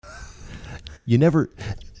You never,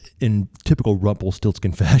 in typical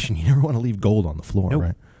Rumpelstiltskin fashion, you never want to leave gold on the floor, Nope.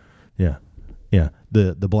 right? Yeah. Yeah.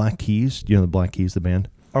 The Black Keys, you know the Black Keys, the band?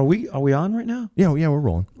 Are we on right now? Yeah, we're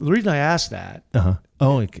rolling. The reason I asked that. Uh-huh.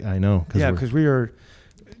 Oh, I know. Because we are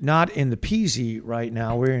not in the PZ right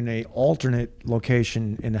now. We're in a alternate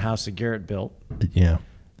location in the house that Garrett built. Yeah.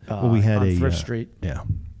 Well, we had on Thrift Street. Yeah.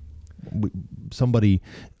 Somebody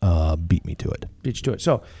beat me to it. Beat you to it.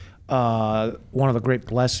 So one of the great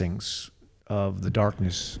blessings of the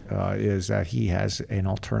darkness is that he has an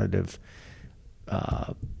alternative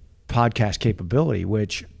podcast capability,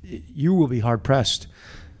 which you will be hard pressed.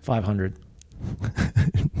 500.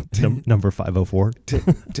 Number 504.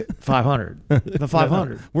 500. The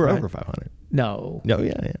 500. We're right? over 500. No. No,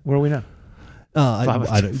 yeah. Where are we now?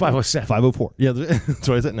 507. 504. Yeah, that's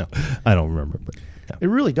what I said. No, I don't remember. But yeah. It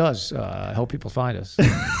really does help people find us.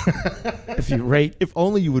 If you rate. If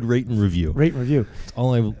only you would rate and review. Rate and review.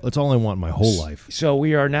 That's all I want in my whole life. So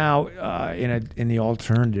we are now in the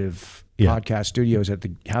alternative podcast studios at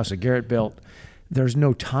the house that Garrett built. There's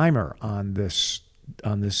no timer on this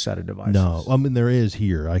set of devices. No, I mean there is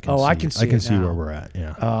here. I can see now. Where we're at.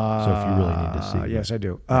 Yeah. So if you really need to see. Yes, I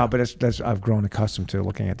do. But I've grown accustomed to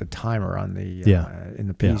looking at the timer on the in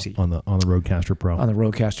the PZ on the Rodecaster Pro. On the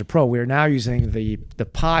Rodecaster Pro, we are now using the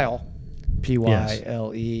Pyle,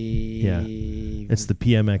 Pyle. Yeah. It's the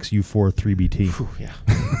PMX U4 3BT. Whew, yeah.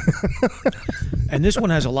 And this one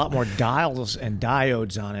has a lot more dials and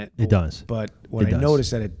diodes on it. It does. But what I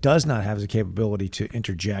noticed that it does not have the capability to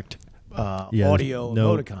interject audio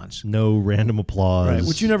emoticons. No random applause. Right,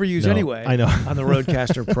 which you never use anyway. I know. On the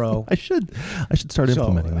Rodecaster Pro. I should start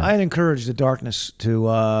implementing that. I'd encourage the darkness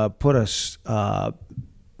to put us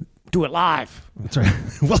do it live. That's right.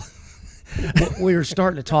 Well, we were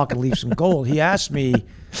starting to talk and leave some gold. He asked me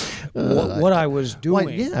what I was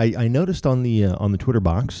doing. Well, I noticed on the Twitter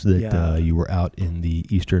box that you were out in the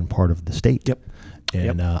eastern part of the state. Yep.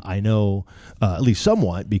 And I know at least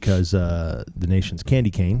somewhat because the nation's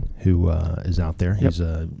Candy Cane, who is out there, he's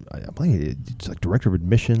I believe it's like director of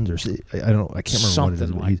admissions or I don't know, I can't remember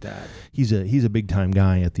something what it is. Like that. He's a big time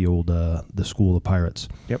guy at the old the School of Pirates.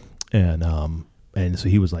 Yep. And so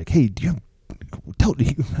he was like, hey, do you have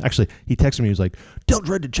actually, he texted me. He was like, "Tell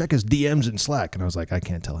Dredd to check his DMs in Slack," and I was like, "I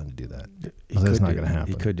can't tell him to do that. That's not going to happen."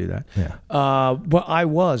 He could do that. Yeah. But my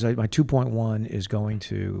 2.1 is going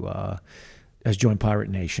to has joined Pirate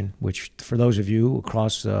Nation, which for those of you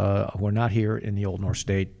across who are not here in the Old North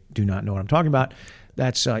State do not know what I'm talking about.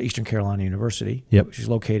 That's Eastern Carolina University, which is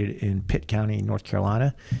located in Pitt County, North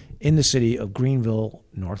Carolina, in the city of Greenville,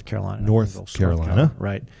 North Carolina. North Carolina,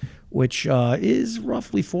 right? Which is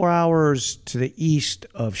roughly 4 hours to the east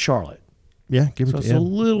of Charlotte. Yeah, give it. So it's a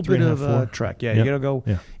little bit of a trek. Yeah, you got to go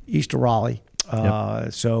east of Raleigh.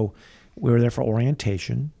 So we were there for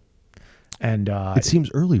orientation, and it seems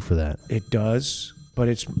early for that. It does, but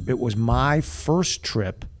it was my first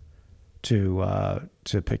trip to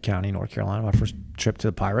Pitt County, North Carolina. My first trip to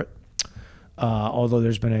the Pirate. Although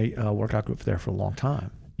there's been a workout group there for a long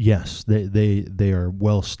time. Yes, they are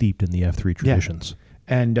well steeped in the F3 traditions. Yeah.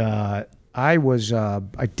 And I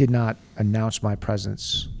did not announce my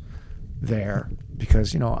presence there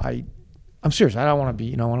because, I'm serious. I don't want to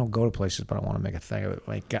be, I don't go to places, but I want to make a thing of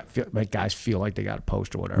it. Make guys feel like they got a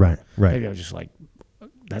post or whatever. Right. Maybe I was just like,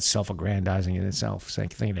 that's self-aggrandizing in itself,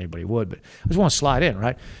 thinking anybody would. But I just want to slide in,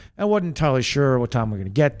 right? I wasn't entirely sure what time we were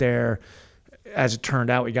going to get there. As it turned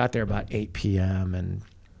out, we got there about 8 p.m. And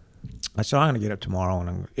I said, I'm going to get up tomorrow,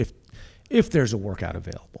 and if there's a workout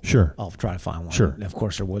available, sure, I'll try to find one. Sure. And of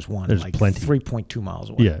course, there was one. There's like plenty. 3.2 miles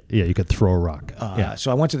away. Yeah, you could throw a rock.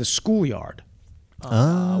 So I went to the schoolyard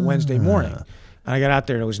Wednesday morning. And I got out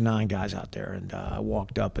there. There was 9 guys out there, and I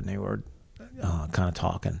walked up, and they were kind of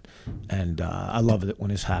talking. And I love it when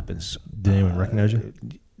this happens. Did anyone recognize you?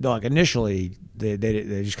 Like initially, they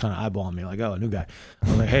just kind of eyeballing me like, oh, a new guy. I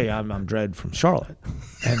was like, hey, I'm Dredd from Charlotte,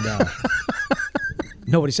 and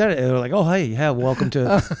nobody said it. They were like, oh, hey, welcome to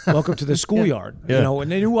the schoolyard. Yeah.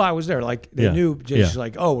 And they knew I was there. Like they knew just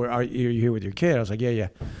like, oh, are you here with your kid? I was like, yeah.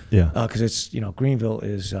 Because it's Greenville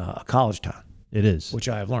is a college town. It is, which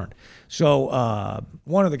I have learned. So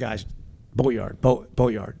one of the guys, Boatyard,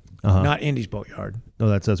 not Indy's Boatyard. No,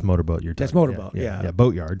 that's motorboat. That's motorboat. Yeah,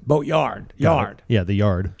 Boatyard. Yard. Yeah, the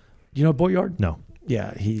yard. You know Boatyard? No.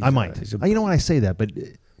 Yeah, I might. You know when I say that, but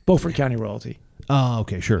Beaufort County royalty. Oh,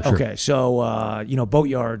 okay, sure. Okay, so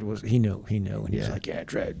Boatyard was he knew, and he's like, yeah,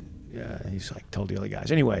 Dredd. Yeah, he's like told the other guys.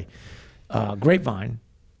 Anyway, Grapevine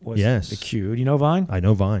was the cue. Do you know Vine? I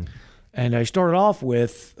know Vine. And I started off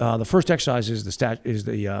with the first exercise is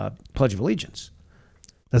the Pledge of Allegiance.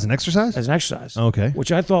 As an exercise? As an exercise. Okay.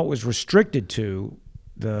 Which I thought was restricted to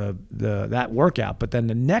that workout. But then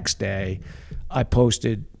the next day, I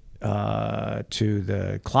posted to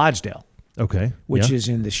the Clydesdale, which is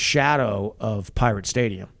in the shadow of Pirate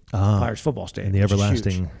Stadium, Pirates football stadium, and the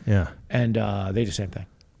everlasting, and they did the same thing.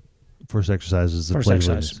 First exercise is the pledge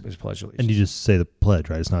of allegiance. Pledge of allegiance. And you just say the pledge,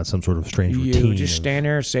 right? It's not some sort of strange routine. You just stand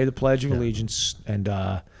there, say the pledge of allegiance, and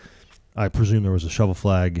I presume there was a shovel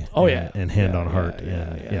flag. And hand on heart.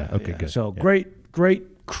 Okay, good. So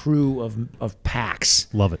great crew of packs.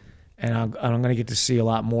 Love it. And I'm going to get to see a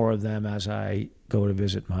lot more of them as I go to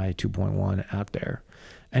visit my 2.1 out there.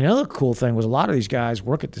 And the other cool thing was a lot of these guys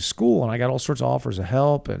work at the school, and I got all sorts of offers of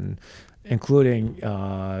help, and including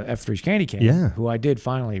F3's Candy Cane, who I did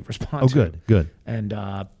finally respond to. Oh, good. And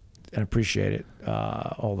appreciate it,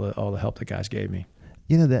 all the help the guys gave me.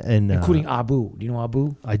 You know that, and including Abu. Do you know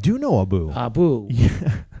Abu? I do know Abu.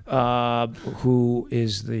 Who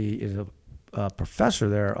is a professor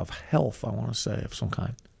there of health, I want to say, of some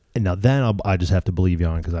kind. And now then I just have to believe you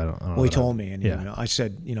on, because I don't. Well, he told me, and I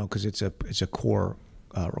said, because it's a core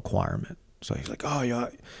requirement. So he's like, oh, you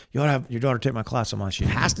ought to have your daughter take my class. I'm like, she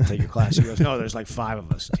has to take your class. He goes, no, there's like 5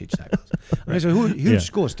 of us teach that class. I said, huge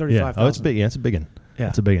school. It's 35,000. Oh, it's big. Yeah, it's a big one. Yeah,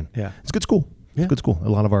 it's a big one. Yeah, it's a good school. It's a good school. A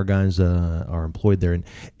lot of our guys are employed there,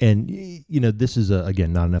 and this is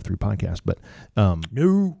again not an F3 podcast, but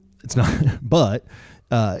no, it's not. But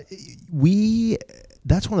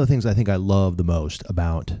that's one of the things I think I love the most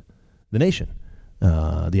about the nation,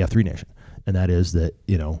 the F3 nation, and that is that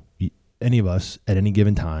any of us at any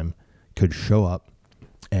given time could show up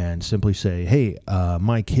and simply say, hey,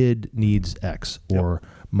 my kid needs X, or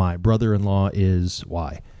my brother-in-law is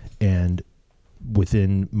Y. And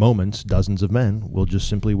within moments, dozens of men will just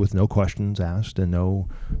simply, with no questions asked and no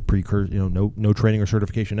no training or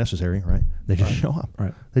certification necessary, right? They just show up.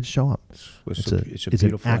 Right. They just show up. It's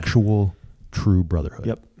an actual true brotherhood.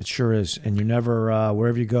 Yep, it sure is. And you never,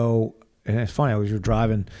 wherever you go, and it's funny, as we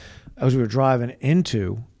were driving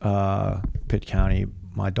into Pitt County,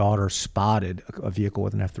 my daughter spotted a vehicle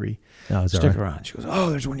with an F3 sticker on. She goes, oh,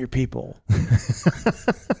 there's one of your people.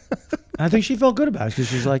 I think she felt good about it, because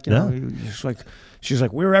she's like, she's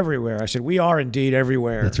like, we're everywhere. I said, we are indeed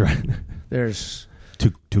everywhere. That's right. There's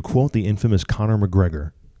to quote the infamous Conor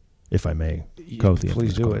McGregor, if I may quote the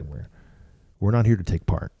infamous Conor McGregor, we're not here to take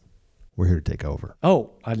part. We're here to take over.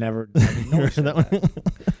 Oh, I didn't notice that one.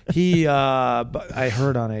 But I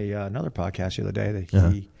heard on another podcast the other day that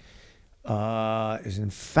he is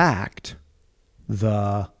in fact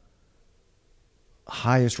the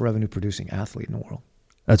highest revenue producing athlete in the world.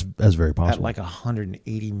 That's very possible. At like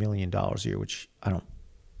 $180 million a year, which I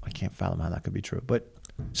can't fathom how that could be true, but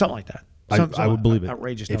something like that. I would believe it.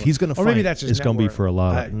 Outrageous. If he's going to fight, maybe that's it's going to be for a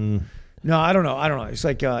lot of. No, I don't know. It's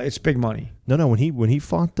like it's big money. No. When he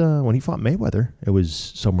fought Mayweather, it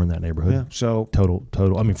was somewhere in that neighborhood. Yeah. So total.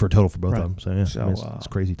 I mean, for both of them. So yeah, it's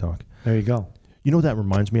crazy talk. There you go. You know what that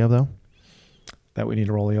reminds me of, though? That we need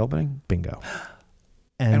to roll the opening. Bingo.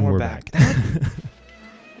 And we're back.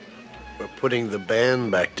 We're putting the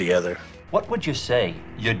band back together. What would you say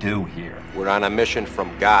you do here? We're on a mission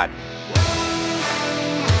from God.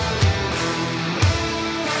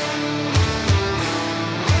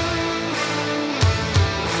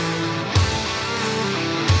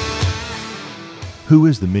 Who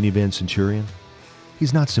is the Minivan Centurion?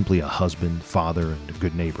 He's not simply a husband, father, and a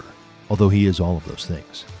good neighbor, although he is all of those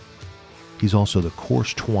things. He's also the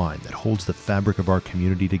coarse twine that holds the fabric of our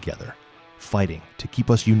community together, fighting to keep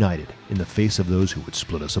us united in the face of those who would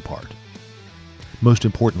split us apart. Most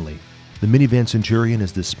importantly, the Minivan Centurion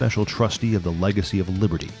is the special trustee of the legacy of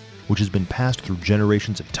liberty, which has been passed through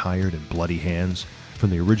generations of tired and bloody hands from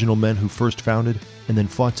the original men who first founded and then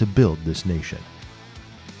fought to build this nation.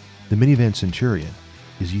 The Minivan Centurion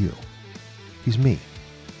is you. He's me.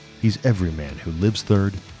 He's every man who lives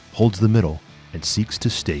third, holds the middle, and seeks to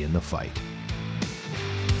stay in the fight.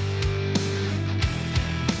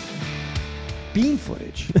 Bean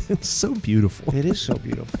footage. It's so beautiful. It is so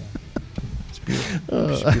beautiful. It's beautiful.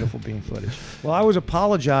 It's beautiful bean footage. Well, I was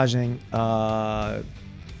apologizing,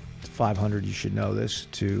 500, you should know this,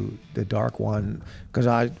 to the Dark One,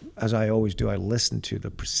 because as I always do, I listened to the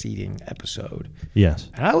preceding episode. Yes.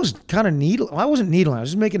 And I was kind of I wasn't needling. I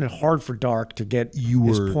was just making it hard for Dark to get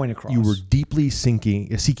his point across. You were deeply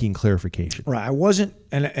seeking clarification. Right. I wasn't,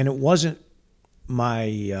 and it wasn't my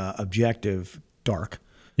objective, Dark.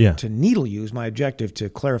 Yeah. To needle use, my objective to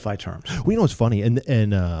clarify terms. Well, you know what's funny, and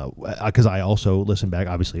because I also listen back,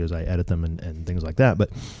 obviously, as I edit them and things like that. But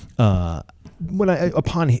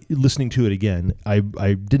upon listening to it again,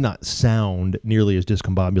 I did not sound nearly as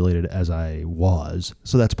discombobulated as I was,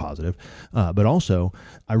 so that's positive. But also,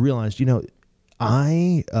 I realized,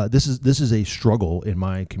 This is a struggle in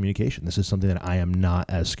my communication. This is something that I am not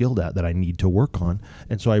as skilled at, that I need to work on.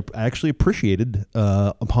 And so I actually appreciated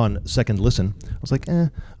upon second listen. I was like,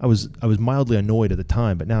 I was mildly annoyed at the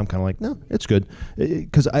time, but now I'm kind of like, no, it's good,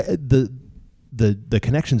 because the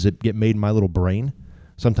connections that get made in my little brain,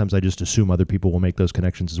 sometimes I just assume other people will make those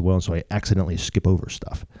connections as well, and so I accidentally skip over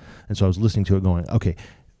stuff. And so I was listening to it, going, okay,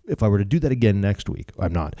 if I were to do that again next week,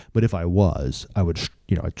 I'm not, but if I was, I would,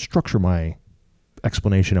 I'd structure my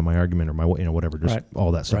explanation of my argument or my, whatever, just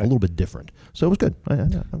all that stuff a little bit different. So it was good. I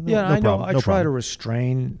know. I try to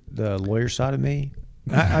restrain the lawyer side of me.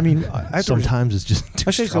 I mean, sometimes it's just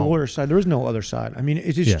I say it's the lawyer side. There is no other side. I mean,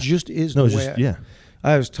 it just is the way.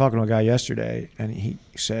 I was talking to a guy yesterday, and he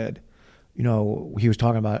said, he was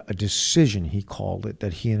talking about a decision, he called it,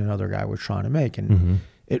 that he and another guy were trying to make, and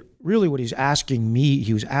it really what he was asking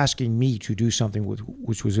me to do something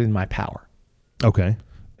which was in my power. Okay.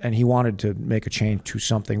 And he wanted to make a change to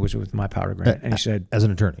something which was with my power to grant. And he said, as an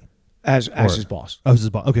attorney, as his boss. Oh, as his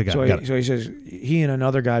boss. Okay, got it. So he says he and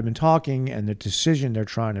another guy had been talking, and the decision they're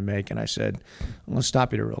trying to make. And I said, I'm going to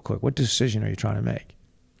stop you there real quick. What decision are you trying to make?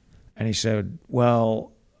 And he said,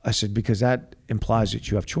 well, I said, because that implies that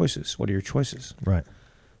you have choices. What are your choices? Right.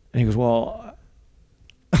 And he goes, well,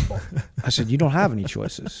 I said, you don't have any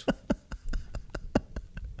choices.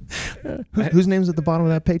 Whose name's at the bottom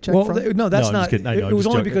of that paycheck? Well, from? No, that's not. It was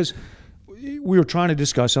only because we were trying to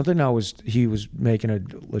discuss something. He was making a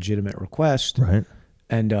legitimate request, right?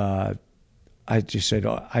 And I just said,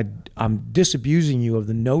 I'm disabusing you of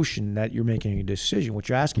the notion that you're making a decision. What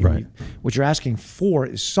you're asking for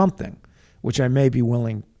is something which I may be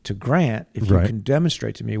willing to grant if you can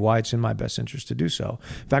demonstrate to me why it's in my best interest to do so.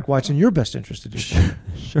 In fact, why it's in your best interest to do so.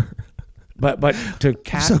 Sure. But to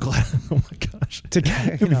I'm so glad. Oh my gosh. It'd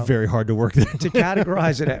be very hard to work there. To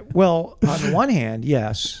categorize it on the one hand,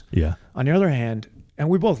 yes. Yeah. On the other hand, and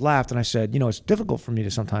we both laughed, and I said, it's difficult for me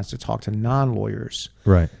sometimes to talk to non-lawyers.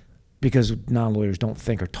 Right. Because non-lawyers don't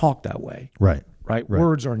think or talk that way. Right.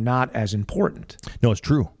 Words are not as important. No, it's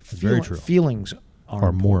true. It's very true. Feelings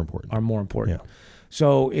are more important. Are more important. Yeah.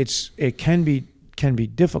 So it can be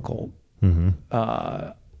difficult. Mm-hmm.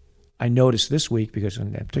 I noticed this week, because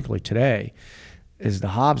particularly today, is the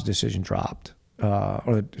Hobbs decision dropped,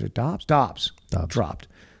 or is it Dobbs? Dobbs dropped,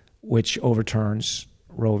 which overturns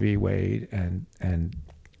Roe v. Wade and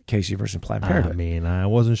Casey versus Planned Parenthood. I mean, I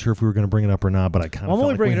wasn't sure if we were going to bring it up or not, but I kind of I'm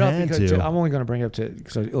only bringing it up because I'm only going to bring it up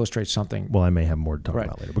because it illustrates something. Well, I may have more to talk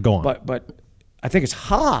about later, but go on. But I think it's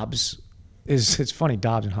Hobbs. It's funny,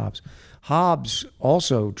 Dobbs and Hobbs. Hobbs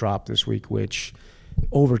also dropped this week, which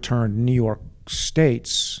overturned New York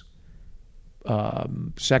State's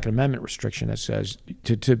Second Amendment restriction that says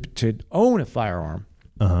to own a firearm,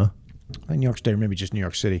 in New York State, or maybe just New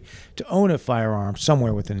York City, to own a firearm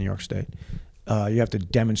somewhere within New York State, you have to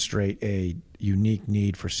demonstrate a unique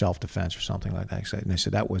need for self-defense or something like that. And they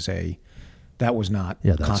said that was not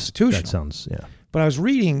constitutional. That sounds, yeah. But I was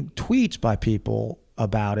reading tweets by people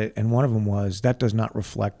about it, and one of them was, that does not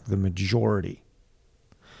reflect the majority.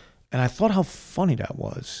 And I thought how funny that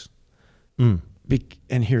was. And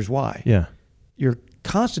here's why. Yeah. Your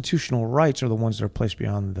constitutional rights are the ones that are placed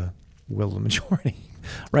beyond the will of the majority,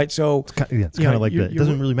 right? So it's kind of like that. It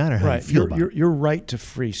doesn't really matter how you feel about it. Your right to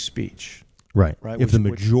free speech, right? If the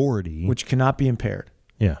majority, which cannot be impaired,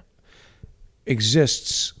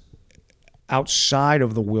 exists outside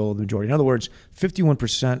of the will of the majority. In other words,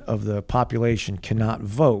 51% of the population cannot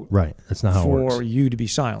vote. Right. That's not how it works. For you to be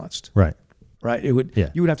silenced. Right. Right. You would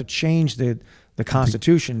have to change the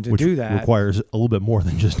Constitution to do that. Which requires a little bit more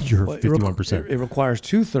than just your 51%. It requires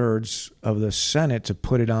 2/3 of the Senate to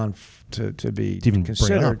put it on to be even considered,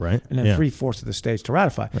 bring it up, right? And then 3/4 of the states to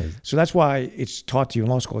ratify. Right. So that's why it's taught to you in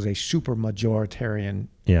law school as a super majoritarian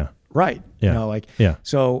right. Yeah.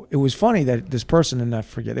 So it was funny that this person, and I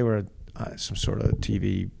forget, they were some sort of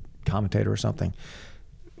TV commentator or something,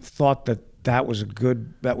 thought that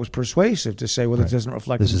was persuasive to say, well, it doesn't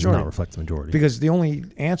reflect the majority. This does not reflect the majority. Because the only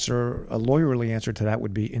answer, a lawyerly answer to that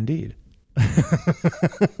would be indeed. I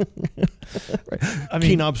mean,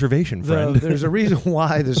 keen observation, friend. There's a reason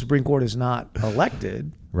why the Supreme Court is not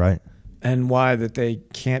elected. Right. And why that they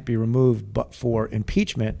can't be removed but for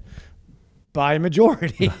impeachment by a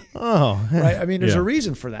majority. Oh. Right? I mean, there's a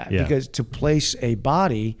reason for that. Yeah. Because to place a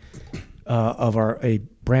body a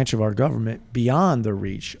branch of our government beyond the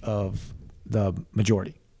reach of the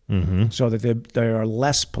majority, so that they are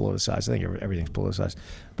less politicized. I think everything's politicized,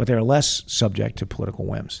 but they're less subject to political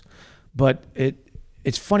whims. But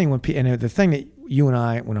it's funny when and the thing that you and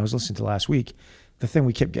I, when I was listening to last week, the thing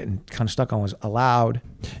we kept getting kind of stuck on was allowed.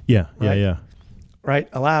 Yeah, right? Right,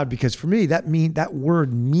 allowed, because for me that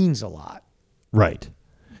word means a lot. Right.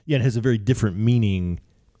 Yeah, it has a very different meaning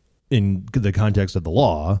in the context of the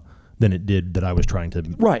law than it did that I was trying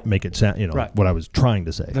to make it sound, what I was trying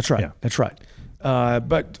to say. That's right. Yeah. That's right.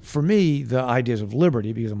 But for me, the ideas of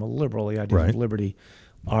liberty, because I'm a liberal, the ideas of liberty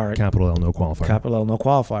are capital L, no qualifier. Capital L, no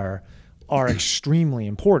qualifier, are extremely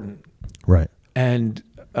important. Right. And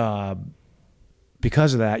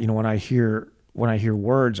because of that, when I hear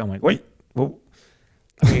words, I'm like, wait, whoa.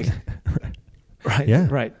 I mean, right. Yeah.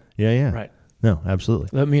 Right. Yeah. Right. No,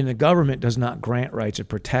 absolutely. I mean, the government does not grant rights; it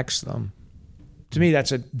protects them. To me,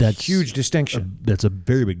 that's huge distinction. That's a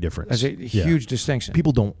very big difference. That's a huge distinction.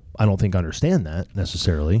 People I don't think understand that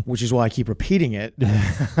necessarily. Which is why I keep repeating it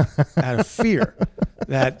out of fear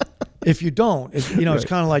that if you don't, it's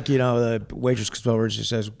kind of like, the waitress comes over and she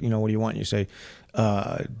says, what do you want? And you say,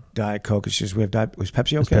 Diet Coke. She says, was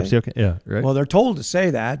Pepsi okay? Is Pepsi okay? Yeah, right. Well, they're told to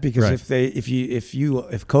say that because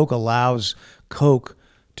if Coke allows Coke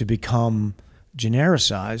to become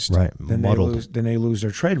genericized, right, then they lose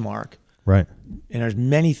their trademark. Right. And there's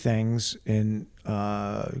many things in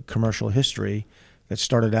commercial history that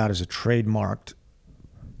started out as a trademarked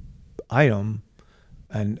item,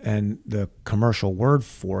 and the commercial word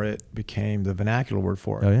for it became the vernacular word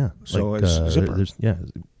for it. Oh, yeah. So it's zipper.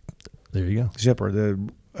 There you go. Zipper.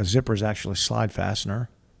 A zipper is actually a slide fastener.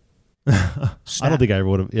 I don't think I ever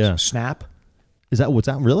would have. Yeah. Snap. Is that what's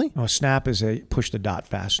out? Really? No, a snap is a push the dot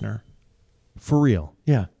fastener. For real?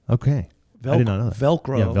 Yeah. Okay. I did not know that.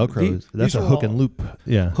 Velcro. Yeah, Velcro. That's a hook and loop.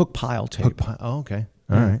 Yeah. Hook pile tape. Oh, okay.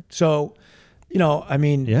 All right. So, I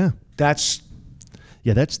mean, that's.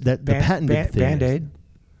 Yeah, that's that. The patented thing. Band-Aid.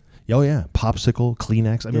 Oh yeah, popsicle,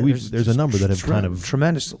 Kleenex. I mean, there's a number that have kind of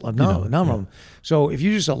tremendous number of them. So if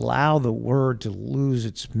you just allow the word to lose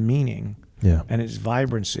its meaning and its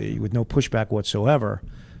vibrancy with no pushback whatsoever,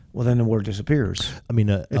 well, then the word disappears. I mean,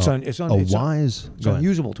 it's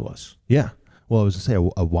unusable to us. Yeah. Well, I was going to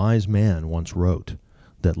say a wise man once wrote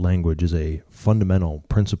that language is a fundamental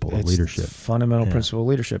principle of leadership. Fundamental principle of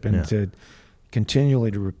leadership, and to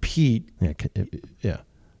continually to repeat. Yeah.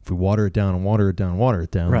 If we water it down and water it down and water it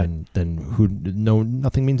down, then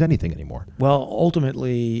nothing means anything anymore. Well,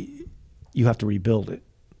 ultimately, you have to rebuild it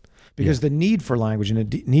because the need for language and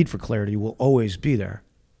the need for clarity will always be there.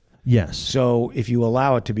 Yes. So if you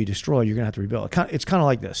allow it to be destroyed, you're going to have to rebuild it. It's kind of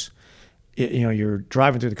like this. You're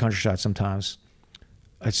driving through the countryside sometimes.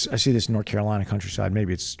 I see this in North Carolina countryside.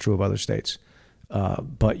 Maybe it's true of other states.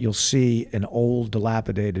 But you'll see an old,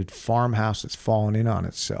 dilapidated farmhouse that's fallen in on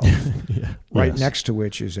itself, next to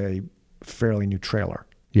which is a fairly new trailer.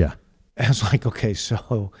 Yeah. And it's like, okay,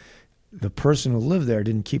 so the person who lived there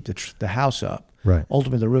didn't keep the house up. Right.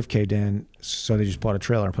 Ultimately, the roof caved in, so they just bought a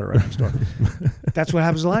trailer and put it right next door. That's what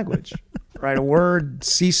happens to language, right? A word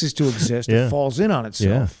ceases to exist. It falls in on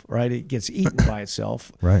itself, right? It gets eaten by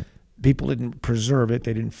itself. Right. People didn't preserve it.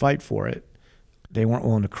 They didn't fight for it. They weren't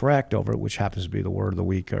willing to correct over it, which happens to be the word of the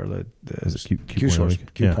week or the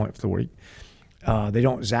Q point for the week. They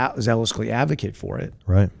don't zealously advocate for it.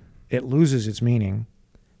 Right. It loses its meaning,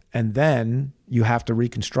 and then you have to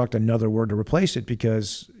reconstruct another word to replace it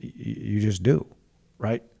because you just do,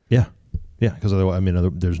 right? Yeah. Yeah, because otherwise,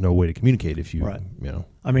 there's no way to communicate if you, with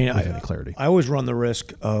any clarity. I always run the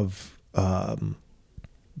risk of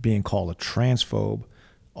being called a transphobe,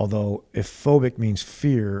 although if phobic means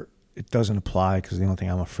fear, it doesn't apply because the only thing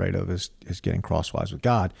I'm afraid of is getting crosswise with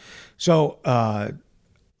God. So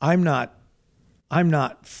I'm not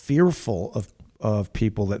fearful of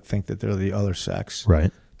people that think that they're the other sex.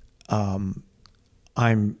 Right.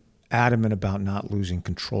 I'm adamant about not losing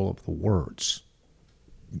control of the words.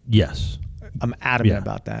 Yes. I'm adamant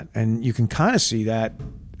about that. And you can kind of see that.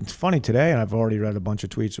 It's funny today, and I've already read a bunch of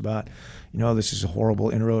tweets about, this is a horrible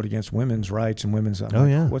inroad against women's rights and women's.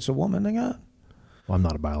 What's a woman they got? Well, I'm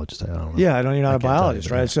not a biologist. I don't know. Yeah, you're not a biologist,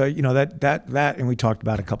 right? So, that, and we talked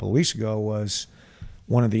about a couple of weeks ago, was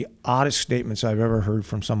one of the oddest statements I've ever heard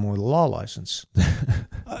from someone with a law license.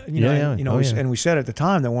 And we said at the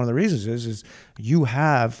time that one of the reasons is you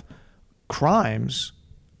have crimes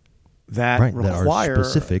that require that are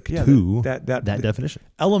specific to that definition.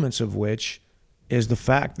 Elements of which is the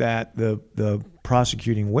fact that the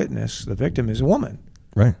prosecuting witness, the victim, is a woman.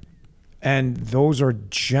 Right. And those are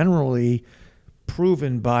generally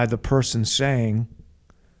proven by the person saying,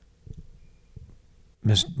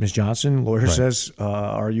 Ms. Johnson, lawyer says,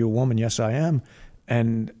 are you a woman? Yes, I am.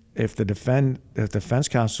 And if the defense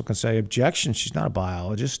counsel can say, objection, she's not a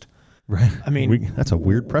biologist. Right. That's a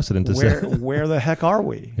weird precedent to say. Where the heck are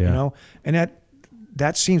we? Yeah. And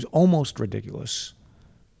that seems almost ridiculous.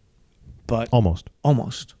 But almost.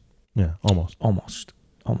 Yeah, almost.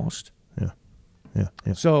 Yeah.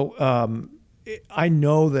 So I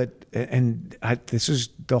know that, and this is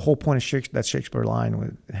the whole point of that Shakespeare line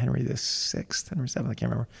with Henry VI, Henry VII, I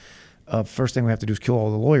can't remember. First thing we have to do is kill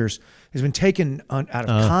all the lawyers, has been taken out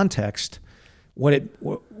of context.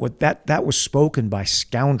 What that was spoken by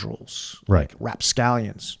scoundrels, right? Like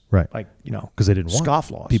rapscallions, right? Like, because they didn't want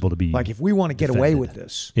scofflaws, people to be like, if we want to get away with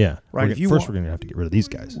this, right. If First, we're going to have to get rid of these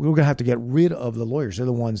guys. We're going to have to get rid of the lawyers. They're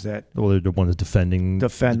the ones that they're the ones defend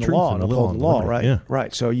the law and uphold the law, right? Yeah.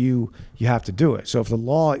 Right. So you have to do it. So if the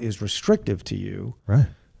law is restrictive to you, right,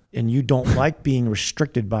 and you don't like being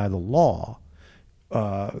restricted by the law,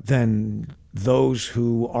 then those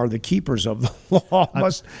who are the keepers of the law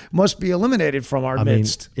must be eliminated from our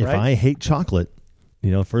midst. If I hate chocolate,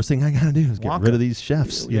 first thing I got to do is get rid of these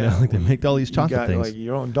chefs. They make all these chocolate things. Like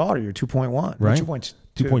your own daughter, you're 2.1, right?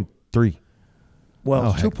 2.3.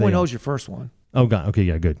 Well, 2.0 is your first one. Oh, God. Okay,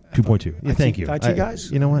 yeah, good. 2.2. Yeah, thank you. IT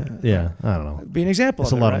guys? You know what? Yeah, I don't know. Be an example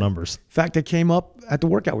It's of it, a lot right? of numbers. In fact, it came up at the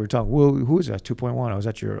workout. We were talking, well, who is that? 2.1. I was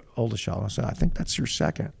at your oldest child. I said, I think that's your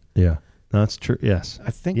second. Yeah. No, that's true. Yes. I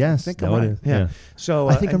think I'm right. It is. Yeah. So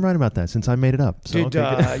I think I'm right about that since I made it up. So,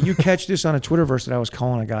 did you catch this on a Twitterverse that I was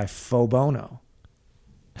calling a guy faux bono?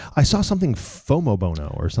 I saw something FOMO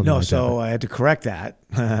bono or something. No, like so that. I had to correct that.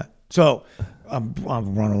 So I'm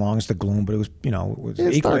running along. It's the gloom, but it was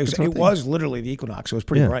it was literally the equinox. It was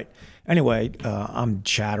pretty bright. Anyway, I'm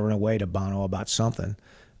chattering away to Bono about something.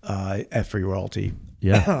 Free royalty.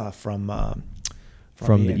 Yeah. from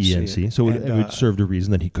the ENC. So it served a reason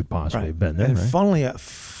that he could possibly have been there. And right?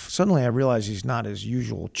 Suddenly I realize he's not his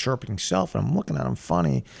usual chirping self, and I'm looking at him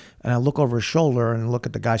funny, and I look over his shoulder and look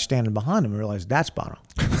at the guy standing behind him and realize that's Bono.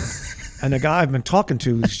 And the guy I've been talking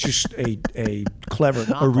to is just a clever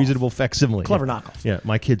knockoff. A reasonable facsimile. Clever knockoff. Yeah,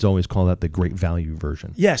 my kids always call that the great value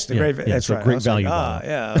version. Yes, that's right. Great value Bono.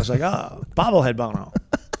 Yeah, I was like, bobblehead Bono.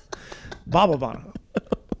 Bobble Bono.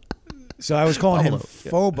 So I was calling him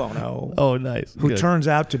Faux Bono. Oh, nice. Who turns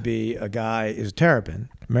out to be a guy, is a terrapin,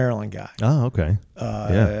 Maryland guy. Oh, okay.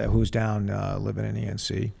 Who's down living in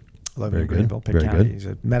ENC, living in good. Greenville, Pitt Very County. good. He's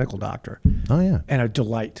a medical doctor. Oh, yeah. And a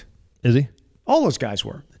delight. Is he? All those guys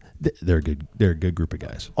were. They're good. They're a good group of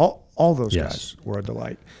guys. All those guys were a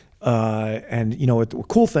delight. And the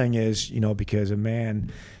cool thing is, because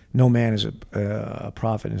no man is a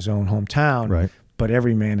prophet in his own hometown. Right. But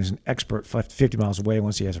every man is an expert 50 miles away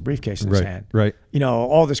once he has a briefcase in his hand. Right.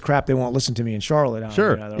 All this crap, they won't listen to me in Charlotte.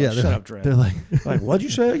 Sure. They're like, shut up, Dre. They're like, what'd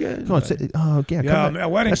you say again? Come on, a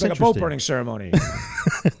wedding's like a boat burning ceremony.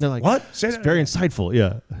 They're like, what? Say that. It's very insightful.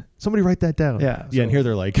 Yeah. Somebody write that down. Yeah. Yeah. And here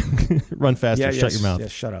they're like, run faster, shut your mouth. Yeah,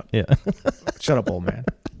 shut up. Yeah. Shut up, old man.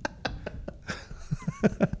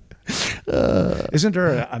 Isn't there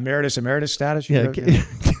a emeritus status? Can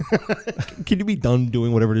you be done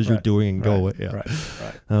doing whatever it is you're doing and go away? Yeah. Right.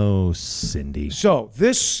 Oh, Cindy. So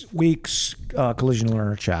this week's Collision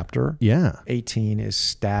Learner chapter 18 is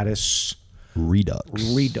status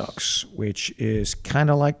redux, which is kind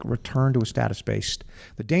of like return to a status-based.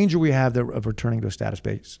 The danger we have of returning to a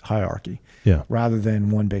status-based hierarchy rather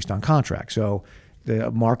than one based on contract. So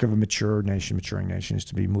the mark of a maturing nation is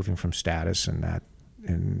to be moving from status and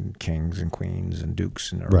kings and queens and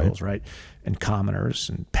dukes and earls, right? And commoners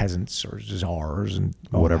and peasants or czars and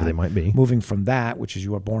whatever they might be. Moving from that, which is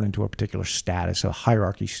you are born into a particular status, a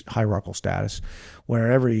hierarchical status,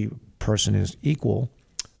 where every person is equal,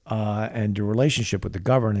 and your relationship with the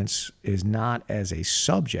governance is not as a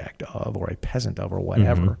subject of or a peasant of or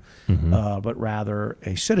whatever, but rather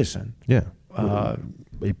a citizen. Yeah, a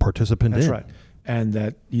participant. That's right. And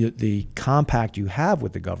that the compact you have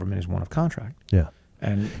with the government is one of contract. Yeah.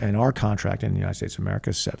 And our contract in the United States of America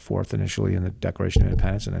is set forth initially in the Declaration of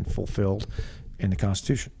Independence and then fulfilled in the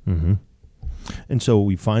Constitution. Mm-hmm. And so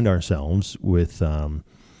we find ourselves with I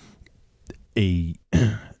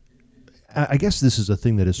guess this is a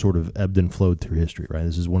thing that has sort of ebbed and flowed through history, right?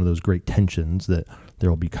 This is one of those great tensions that there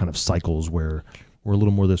will be kind of cycles where we're a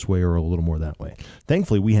little more this way or a little more that way.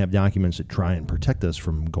 Thankfully, we have documents that try and protect us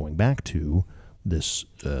from going back to this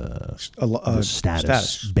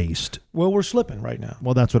status-based. Well, we're slipping right now.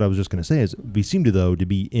 Well, that's what I was just going to say. Is we seem to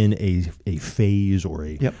be in a phase or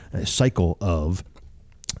a cycle of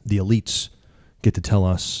the elites get to tell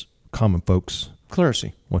us common folks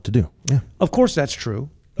clerisy what to do. Yeah, of course that's true.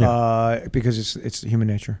 Because it's human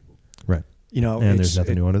nature. Right. And there's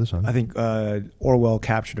nothing new under the sun. I think Orwell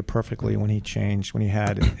captured it perfectly when he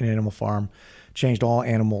had an animal farm, changed all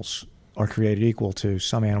animals are created equal to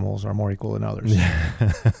some animals are more equal than others.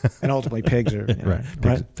 And ultimately pigs are right.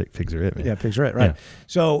 Pigs are it. Man. Yeah, pigs are it, right. Yeah.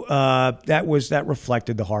 So that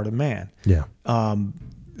reflected the heart of man. Yeah.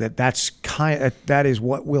 That is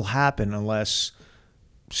what will happen unless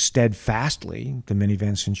steadfastly, the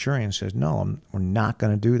Minivan Centurion says, no, we're not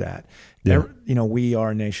going to do that. Yeah. We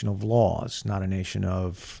are a nation of laws, not a nation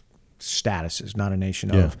of statuses, not a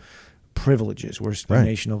nation of privileges. We're a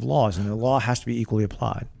nation of laws, and the law has to be equally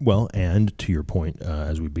applied. Well, and to your point,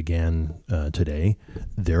 as we began today,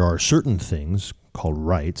 there are certain things called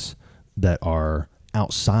rights that are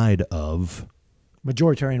outside of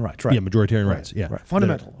majoritarian rights, right? Yeah, majoritarian rights. Yeah, right.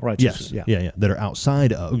 Fundamental rights. Yes, yeah, that are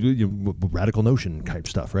outside of radical notion type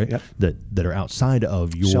stuff, right? Yep. That are outside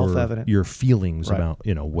of self-evident, your feelings about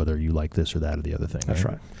whether you like this or that or the other thing. That's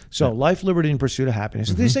right. So life, liberty, and pursuit of happiness.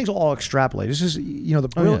 These things all extrapolate. This is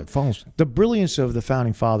the brilliance of the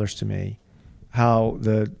founding fathers to me, how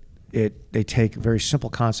they take very simple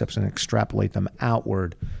concepts and extrapolate them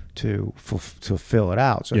outward to fill it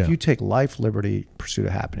out. So if you take life, liberty, pursuit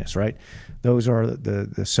of happiness, right? Those are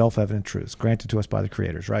the self-evident truths granted to us by the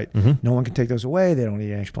creators, right? No one can take those away. They don't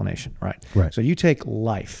need an explanation, right? Right. So you take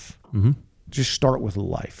life. Just start with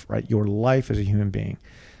life, right? Your life as a human being.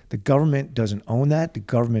 The government doesn't own that. The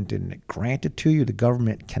government didn't grant it to you. The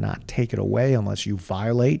government cannot take it away unless you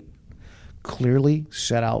violate clearly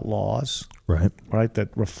set out laws, right, that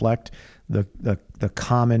reflect the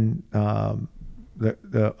common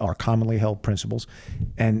our commonly held principles,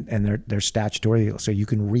 and they're statutory, so you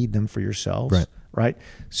can read them for yourselves, right?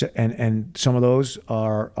 So and some of those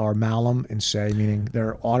are malum in se, meaning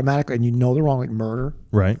they're automatic, and they're wrong, like murder,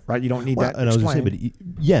 right? You don't need that. And I was going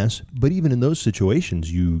to say, but even in those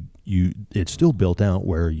situations, it's still built out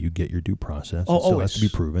where you get your due process. It still has to be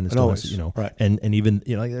proven. It still has to, right. And even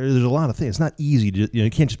there's a lot of things. It's not easy to you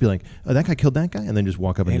can't just be like, oh, that guy killed that guy, and then just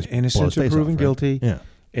walk up and just innocent to proven guilty. Yeah.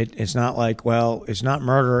 It's not like, well, it's not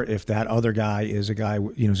murder if that other guy is a guy,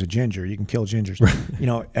 is a ginger. You can kill gingers.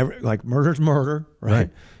 Like murder's murder, right?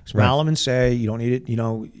 It's malum in se. You don't need it.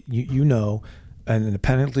 And then the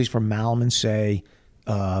penalties for malum in se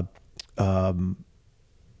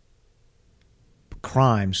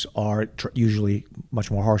crimes are usually much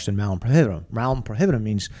more harsh than malum prohibitum. Malum prohibitum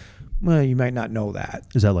means, well, you might not know that.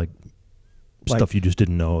 Is that like stuff you just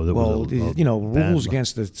didn't know? That rules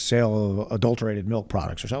against the sale of adulterated milk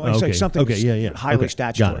products or something. It's like something highly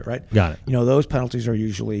statutory, right? Got it. Those penalties are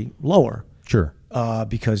usually lower. Sure.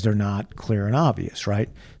 Because they're not clear and obvious, right?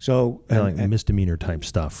 So like misdemeanor type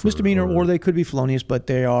stuff. Or they could be felonious, but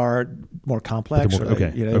they are more complex.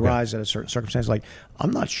 They arise at a certain circumstance. Like,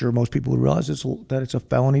 I'm not sure most people would realize that it's a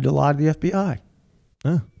felony to lie to the FBI.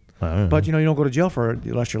 But you don't go to jail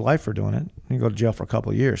unless your life for doing it. You go to jail for a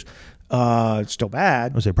couple of years. It's still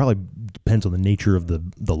bad. I would say it probably depends on the nature of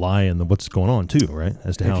the lie and what's going on too, right?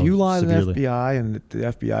 As to if you lie to the FBI and the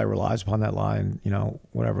FBI relies upon that lie and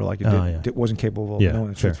whatever, like it wasn't capable of knowing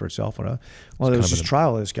the truth for itself. There was this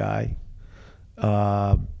trial of this guy,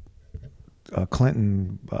 a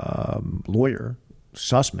Clinton lawyer,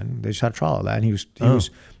 Sussman. They just had a trial of that, and he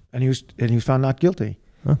was found not guilty.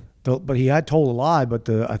 Huh. But he had told a lie. But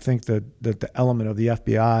I think the element of the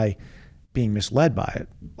FBI being misled by it,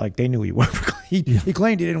 like they knew he worked for Clinton. He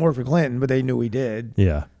claimed he didn't work for Clinton, but they knew he did.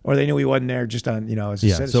 Yeah. Or they knew he wasn't there just on, as a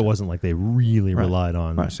citizen. So it wasn't like they really relied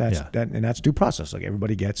on. Right. So that's due process. Like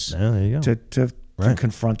everybody gets to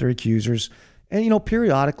confront their accusers, and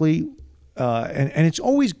periodically, and it's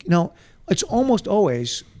always it's almost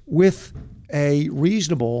always with a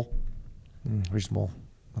reasonable.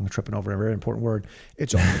 I'm tripping over a very important word.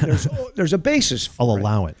 There's a basis for I'll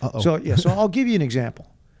allow it. So I'll give you an example.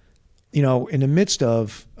 In the midst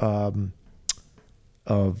of what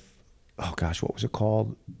was it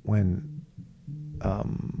called when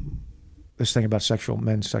this thing about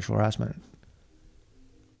men's sexual harassment?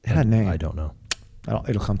 It had a name. I don't know.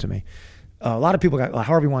 It'll come to me. A lot of people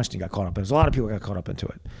Harvey Weinstein got caught up in it. A lot of people got caught up into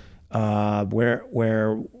it.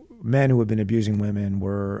 Where men who have been abusing women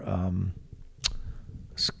were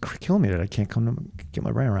it's killing me that I can't get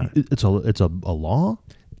my brain around it. It's a law?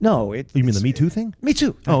 No, you mean the Me Too thing? Me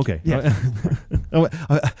Too. Okay. Yeah.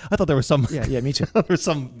 I thought there was some. Yeah, Me Too. There was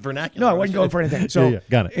some vernacular. No, I wasn't going for anything. So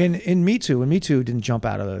got it. In Me Too, and Me Too didn't jump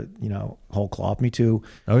out of the whole cloth. Me Too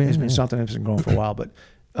has been something that's been going for a while. But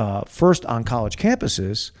first on college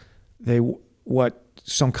campuses, what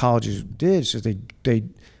some colleges did is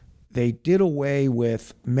they did away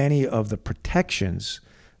with many of the protections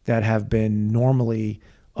that have been normally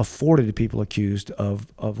afforded to people accused of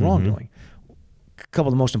wrongdoing. A couple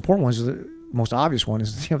of the most important ones, the most obvious one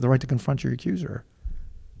is you have the right to confront your accuser.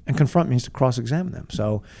 And confront means to cross-examine them.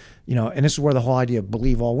 So, and this is where the whole idea of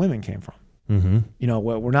believe all women came from. Mm-hmm.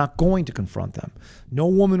 We're not going to confront them. No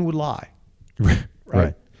woman would lie.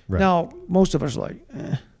 Right. Now, most of us are like,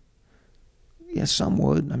 yeah, some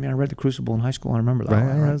would. I mean, I read The Crucible in high school. I remember that.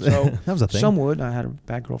 Right. So that was a thing. Some would. I had a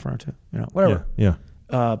bad girlfriend or two. Whatever. Yeah.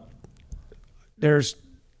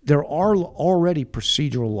 there are already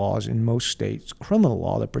procedural laws in most states, criminal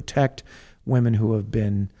law, that protect women who have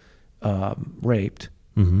been raped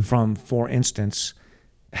from, for instance,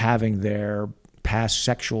 having their past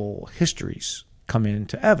sexual histories come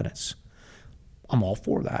into evidence. I'm all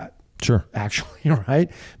for that. Sure. Actually, right?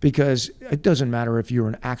 Because it doesn't matter if you're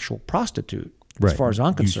an actual prostitute. Right. As far as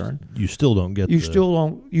I'm concerned, you still don't get. You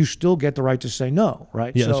still get the right to say no,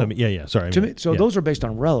 right? Yeah. So, Sorry. To me, those are based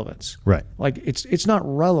on relevance. Right. Like it's not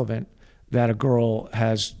relevant that a girl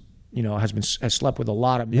has slept with a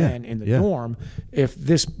lot of men in the dorm if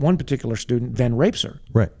this one particular student then rapes her.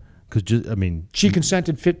 Right. Because she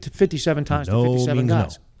consented 57 times to 57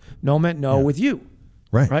 guys. No meant no with you.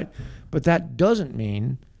 Right. Right. But that doesn't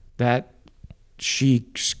mean that she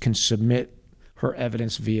can submit her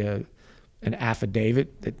evidence via an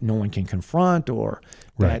affidavit that no one can confront, or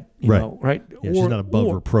that right. Yeah, she's not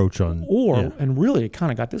above reproach on. And really, it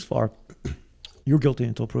kind of got this far. You're guilty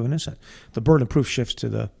until proven innocent. The burden of proof shifts to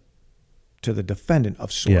the defendant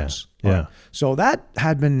of sorts. Yeah. Right? So that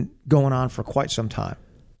had been going on for quite some time,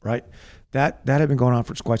 right? That had been going on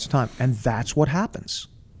for quite some time, and that's what happens.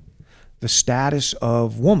 The status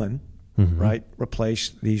of woman, right,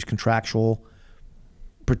 replaced these contractual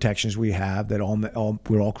protections we have that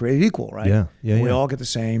we're all created equal, right? We all get the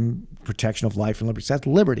same protection of life and liberty. So that's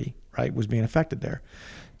liberty, right, was being affected there.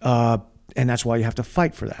 And that's why you have to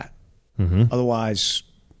fight for that. Otherwise,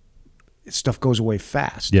 stuff goes away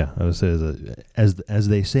fast. Yeah, I would say as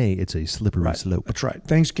they say, it's a slippery slope. That's right.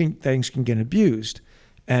 Things can get abused.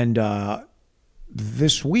 And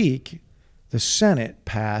this week, the Senate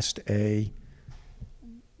passed a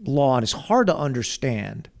law, and it's hard to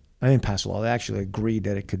understand. I didn't pass a law. They actually agreed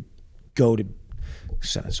that it could go to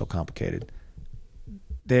Senate's so complicated.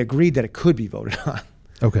 They agreed that it could be voted on.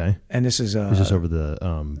 Okay. And this is this over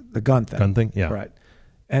the gun thing. Gun thing, yeah. Right.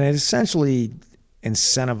 And it essentially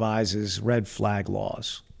incentivizes red flag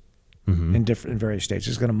laws in various states.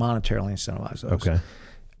 It's going to monetarily incentivize those. Okay.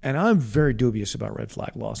 And I'm very dubious about red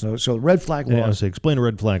flag laws. So red flag law. Yeah, I would say explain a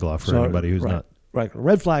red flag law for anybody who's not. Right. A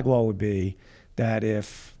red flag law would be that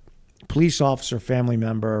if a police officer, family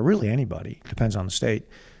member, or really anybody, depends on the state,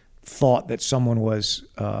 thought that someone was,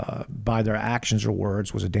 by their actions or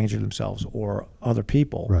words, was a danger to themselves or other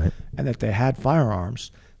people, right, and that they had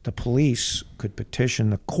firearms, the police could petition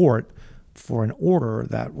the court for an order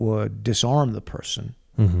that would disarm the person.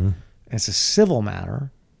 And it's a civil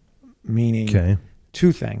matter, meaning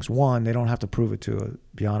two things. One, they don't have to prove it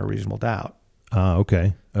beyond a reasonable doubt.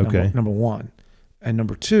 Okay. Number one. And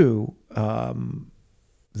number two,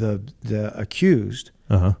 the accused,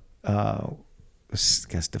 I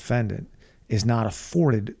guess defendant, is not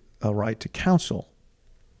afforded a right to counsel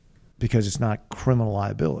because it's not criminal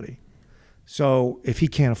liability. So if he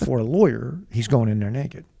can't afford a lawyer, he's going in there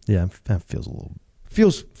naked. Yeah, that feels a little...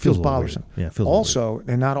 Feels bothersome. Yeah, feels also,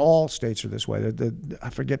 and not all states are this way. I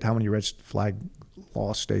forget how many red flag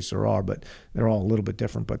law states there are, but they're all a little bit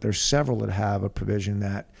different. But there's several that have a provision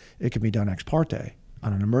that it can be done ex parte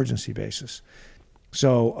on an emergency basis.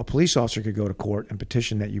 So a police officer could go to court and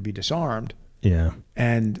petition that you be disarmed. Yeah.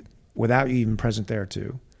 And without you even present there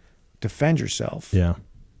to defend yourself,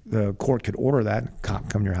 the court could order that and cop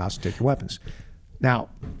come to your house and take your weapons. Now,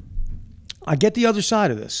 I get the other side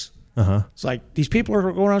of this. It's like these people are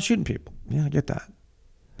going around shooting people. Yeah, I get that.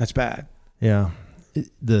 That's bad. Yeah.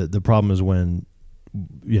 The problem is when,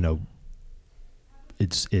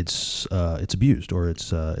 it's abused or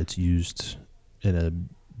it's used in a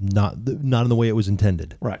not in the way it was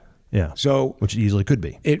intended. Right. Yeah. So which it easily could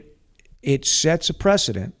be. It sets a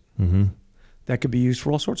precedent that could be used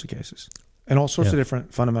for all sorts of cases, and all sorts of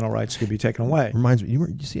different fundamental rights could be taken away. Reminds me,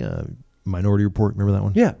 you see a Minority Report? Remember that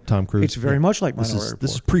one? Yeah. Tom Cruise. It's very much like Minority Report.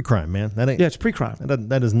 This is pre-crime, man. That ain't. Yeah, it's pre-crime.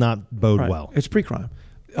 That does not bode well. It's pre-crime.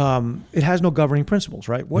 It has no governing principles,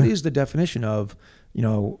 right? What is the definition of,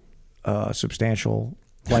 substantial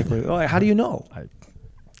likelihood? How do you know?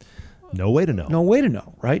 No way to know. No way to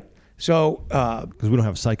know, right? So because we don't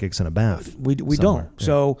have psychics in a bath. We don't. Yeah.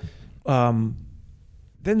 So then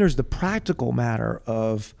there's the practical matter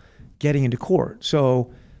of getting into court.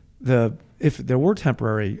 So if there were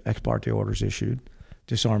temporary ex parte orders issued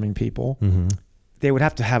disarming people, they would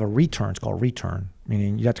have to have a return. It's called return,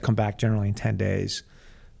 meaning you have to come back generally in 10 days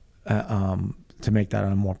to make that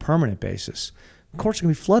on a more permanent basis. Courts are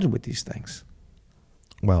going to be flooded with these things.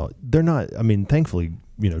 Well, they're not. I mean, thankfully,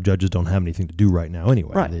 judges don't have anything to do right now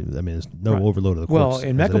anyway. Right. There's no overload of the courts. Well,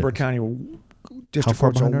 in Mecklenburg County, district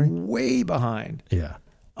courts are way behind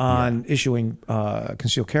on issuing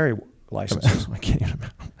concealed carry licenses. I can't even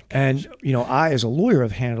imagine. And, I, as a lawyer,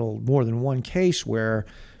 have handled more than one case where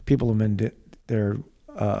people have been, their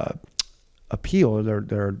appeal,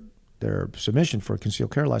 or their submission for a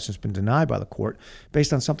concealed carry license been denied by the court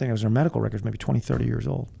based on something that was in their medical records maybe 20, 30 years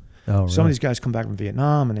old. Oh, Some of really? these guys come back from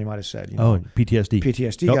Vietnam, and they might have said, PTSD.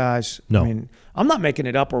 PTSD Nope. guys. No. I mean, I'm not making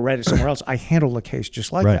it up or read it somewhere else. I handled the case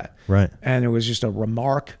just like that. Right. And it was just a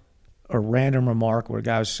random remark where a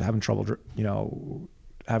guy was having trouble,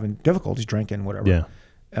 having difficulties drinking, whatever.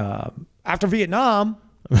 Yeah. After Vietnam,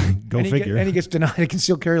 Go figure. and he gets denied a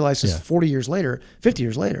concealed carry license 40 years later, 50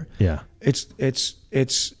 years later. Yeah. It's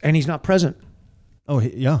and he's not present. Oh, he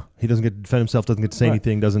doesn't get to defend himself, doesn't get to say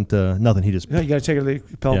anything, doesn't, nothing. He just... You got to take it to the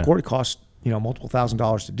appellate court. It costs, multiple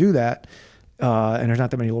 $1,000s to do that. And there's not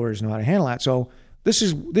that many lawyers who know how to handle that. So this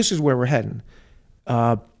is where we're heading.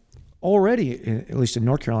 Already, at least in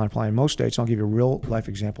North Carolina, applying in most states, I'll give you a real life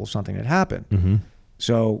example of something that happened. Mm-hmm.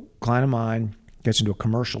 So a client of mine gets into a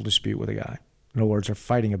commercial dispute with a guy. In other words, they're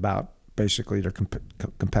fighting about basically their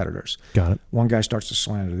competitors. Got it. One guy starts to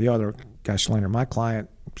slander the other. Guy slander my client,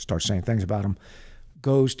 starts saying things about him.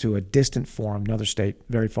 Goes to a distant forum, another state,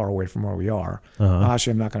 very far away from where we are.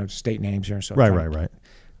 Actually, I'm not going to state names here. So Right.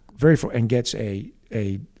 Very far, and gets a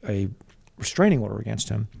restraining order against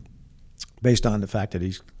him based on the fact that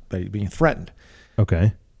he's being threatened.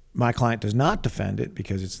 Okay. My client does not defend it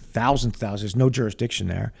because it's thousands. There's no jurisdiction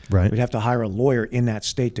there. Right. We'd have to hire a lawyer in that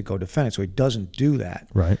state to go defend it, so he doesn't do that.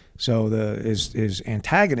 Right. So his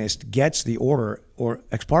antagonist gets the order or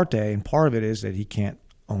ex parte, and part of it is that he can't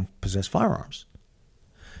possess firearms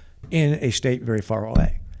in a state very far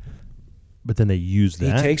away. But then they use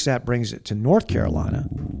that. He takes that, brings it to North Carolina,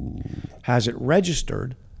 has it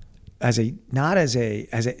registered as a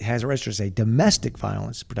domestic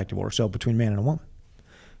violence protective order, so between man and a woman,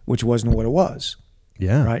 which wasn't what it was.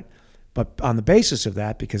 Yeah. Right. But on the basis of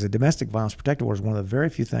that, because a domestic violence protective order is one of the very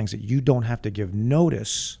few things that you don't have to give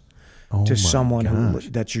notice to someone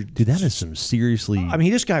that you. Dude, that is some seriously. I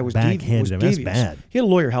mean, this guy was backhanded. devious. That's bad. He had a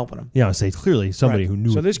lawyer helping him. Yeah, I say clearly somebody who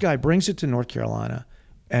knew. So this guy brings it to North Carolina,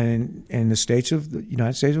 and in the states of the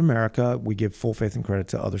United States of America, we give full faith and credit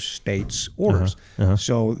to other states' orders.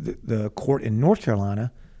 So the court in North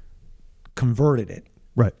Carolina converted it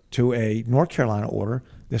to a North Carolina order.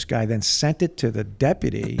 This guy then sent it to the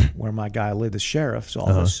deputy where my guy lived, the sheriff's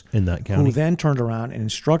office in that county, who then turned around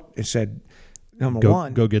and said,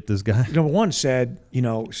 Go get this guy. Number one said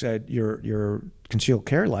your concealed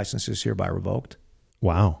carry license is hereby revoked.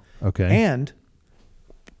 Wow. Okay. And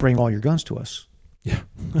bring all your guns to us. Yeah.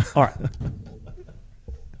 All right.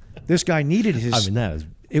 This guy needed his. I mean, that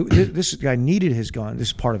is. This guy needed his gun. This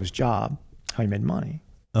is part of his job. How he made money.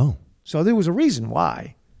 Oh. So there was a reason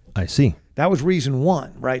why. I see. That was reason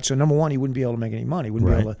one, right? So number one, he wouldn't be able to make any money. He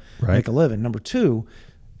wouldn't be able to make a living. Number two,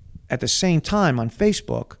 at the same time on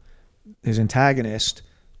Facebook, his antagonist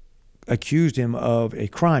accused him of a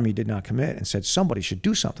crime he did not commit and said somebody should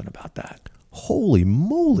do something about that. Holy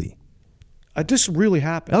moly. This really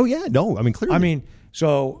happened. Oh, yeah. No, I mean, clearly. I mean,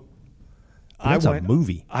 so that's a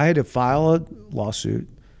movie. I had to file a lawsuit,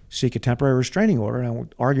 seek a temporary restraining order, and I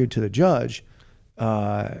argued to the judge,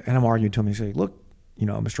 and I'm arguing to him. He said, look,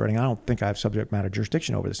 Mr. Redding, I don't think I have subject matter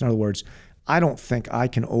jurisdiction over this. In other words, I don't think I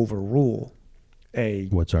can overrule a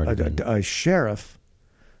sheriff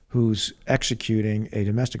who's executing a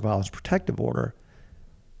domestic violence protective order.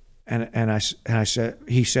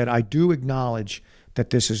 He said, I do acknowledge that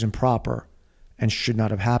this is improper and should not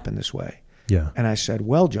have happened this way. Yeah. And I said,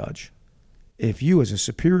 well, Judge, if you as a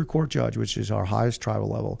Superior Court judge, which is our highest tribal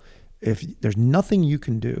level, if there's nothing you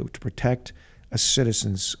can do to protect a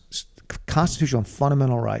citizen's constitutional and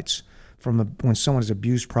fundamental rights from when someone has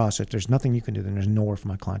abused process, there's nothing you can do, then there's nowhere for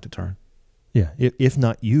my client to turn. Yeah. If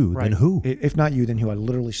not you, then who? If not you, then who? I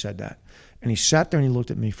literally said that. And he sat there and he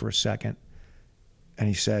looked at me for a second and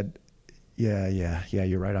he said, yeah,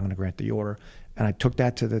 you're right. I'm going to grant the order. And I took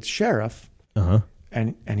that to the sheriff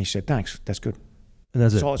and he said, thanks. That's good. And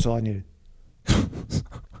that's all I needed.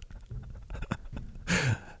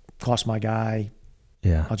 Cost my guy.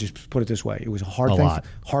 Yeah. I'll just put it this way. It was a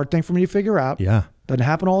hard thing for me to figure out. Yeah. Doesn't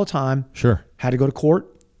happen all the time. Sure. Had to go to court.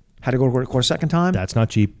 Had to go to court a second time. That's not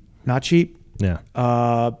cheap. Not cheap.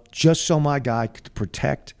 Yeah. Just so my guy could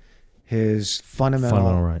protect his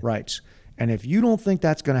fundamental rights. And if you don't think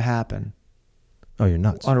that's going to happen, oh, you're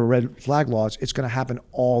nuts. Under red flag laws, it's going to happen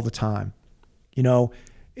all the time.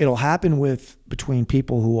 It'll happen between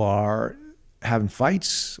people who are having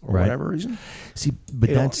fights or whatever reason. See,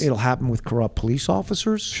 but it'll happen with corrupt police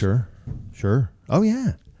officers. Sure. Oh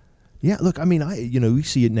yeah. Yeah. Look, I mean, we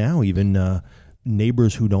see it now. Even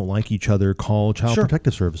neighbors who don't like each other call child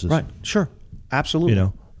protective services. Right. Sure.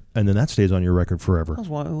 Absolutely. And then that stays on your record forever.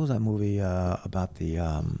 What was that movie about the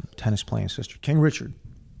tennis playing sister, King Richard?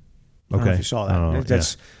 I don't know if you saw that. I don't know.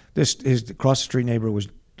 His across the street neighbor was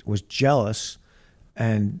jealous,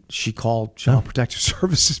 and she called Child Protective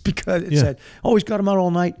Services because it said, "Oh, he's got them out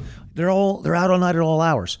all night. They're out all night at all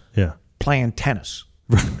hours. Yeah, playing tennis."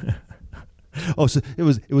 Oh, so it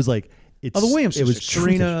was like it's. Oh, the Williams It was sisters.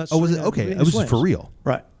 Serena. Oh, was it? Okay, Venus it was Williams. for real.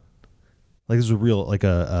 Right. Like this was real, like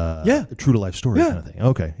a true to life story kind of thing.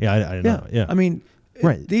 Okay, yeah, I didn't know. Yeah, I mean,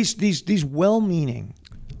 right. These well-meaning.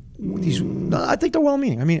 I think they're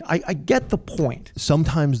well-meaning. I mean, I get the point.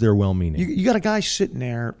 Sometimes they're well-meaning. You got a guy sitting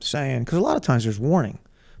there saying, because a lot of times there's warning,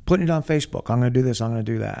 putting it on Facebook. I'm going to do this. I'm going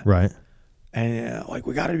to do that. Right. And like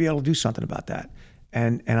we got to be able to do something about that.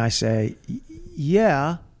 And I say,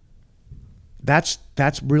 yeah, that's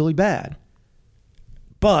really bad.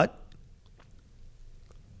 But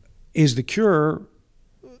is the cure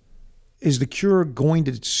going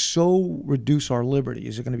to so reduce our liberty?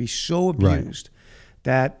 Is it going to be so abused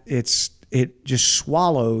that it just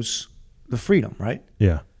swallows the freedom? Right.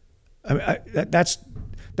 Yeah. I mean,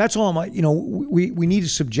 that's all. We need to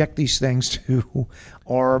subject these things to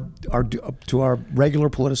our regular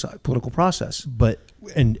political process. But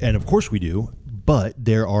and of course we do. But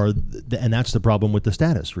there are, and that's the problem with the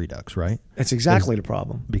status redux, right? That's exactly the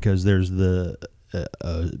problem. Because there's a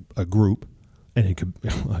group, and it could,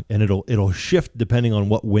 and it'll shift depending on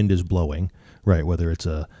what wind is blowing, right? Whether it's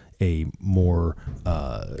a more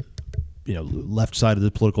left side of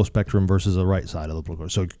the political spectrum versus the right side of the political.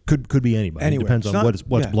 So it could be anybody. Anywhere. It depends on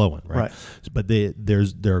what's blowing, right? But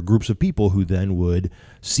there are groups of people who then would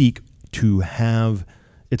seek to have.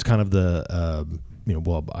 It's kind of the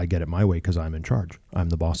well, I get it my way because I'm in charge. I'm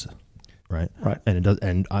the boss, right? Right. And it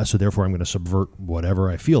does, so therefore I'm going to subvert whatever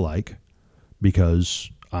I feel like because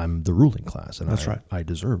I'm the ruling class, and that's right. I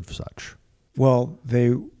deserve such. Well,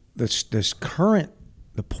 the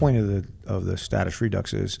point of the status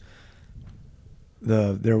redux is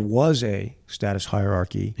there was a status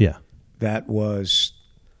hierarchy. Yeah. That was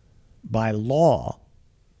by law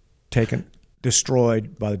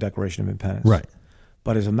destroyed by the Declaration of Independence. Right.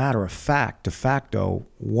 But as a matter of fact, de facto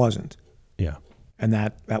wasn't. Yeah. And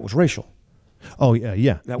that was racial. Oh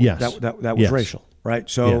yeah. That was Yes. racial, right?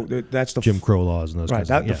 So that's the Jim Crow laws and those kinds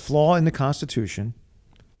of things. The flaw in the Constitution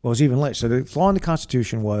was even late. So the flaw in the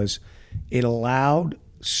Constitution was it allowed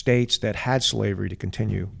states that had slavery to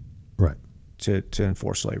continue to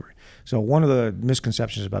enforce slavery. So one of the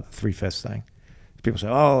misconceptions about the 3/5 thing, people say,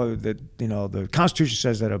 the Constitution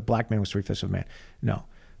says that a black man was 3/5 of a man. No.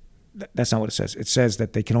 That's not what it says. It says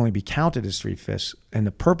that they can only be counted as 3/5, and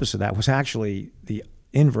the purpose of that was actually the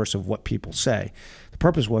inverse of what people say. The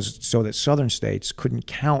purpose was so that southern states couldn't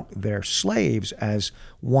count their slaves as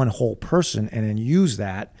one whole person and then use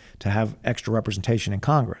that to have extra representation in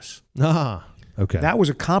Congress. Ah, okay. That was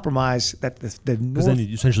a compromise that the North... Because then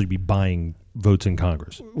you'd essentially be buying votes in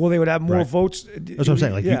Congress. Well, they would have more votes. That's what I'm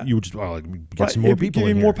saying. Like you would just get some more people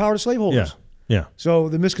give in you more power to slaveholders. Yeah. Yeah. So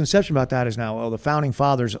the misconception about that is now, the founding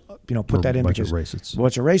fathers, put that in because racists. A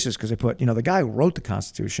bunch of racists because they put, the guy who wrote the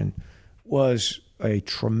Constitution was a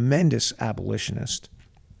tremendous abolitionist,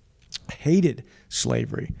 hated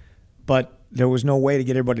slavery, but there was no way to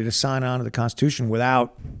get everybody to sign on to the Constitution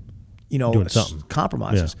without, doing something.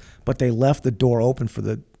 Compromises. Yeah. But they left the door open for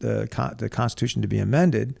the Constitution to be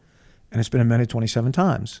amended, and it's been amended 27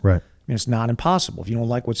 times. Right. I mean, it's not impossible. If you don't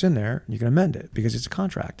like what's in there, you can amend it because it's a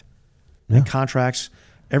contract. Yeah. And contracts,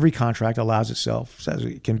 every contract says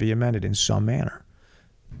it can be amended in some manner.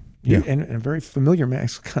 Yeah. In a very familiar manner.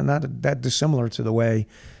 It's not that dissimilar to the way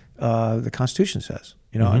the Constitution says.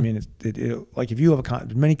 I mean, like if you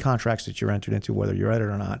have many contracts that you're entered into, whether you're read it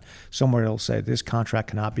or not, somewhere it'll say this contract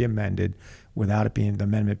cannot be amended without it being the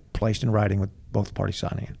amendment placed in writing with both parties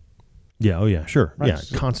signing it. Yeah. Oh, yeah. Sure. Right.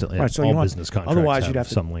 Yeah. Constantly. Right. So all business contracts. Otherwise, you'd have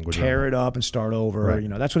to some language tear it up and start over. Right.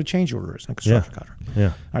 That's what a change order is, a construction contract. Yeah.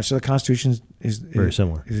 All right. So the Constitution is very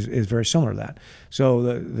similar. Is very similar to that. So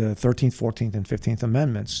the 13th, 14th, and 15th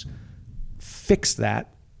Amendments fix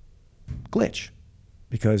that glitch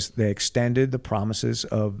because they extended the promises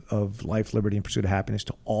of life, liberty, and pursuit of happiness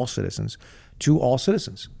to all citizens.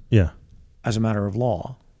 Yeah. As a matter of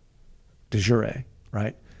law, de jure,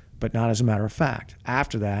 right? But not as a matter of fact.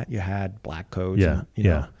 After that, you had black codes, and,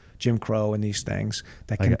 Jim Crow, and these things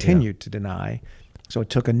that continued to deny. So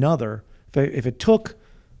it took another. If it took,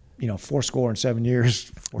 4.7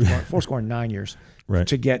 years, 4.9 years, right,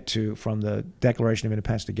 to get to from the Declaration of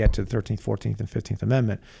Independence to get to the 13th, 14th, and 15th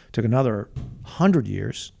Amendment, it took another 100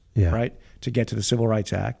 years, right, to get to the Civil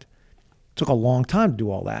Rights Act. It took a long time to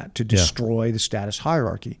do all that, to destroy the status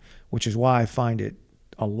hierarchy, which is why I find it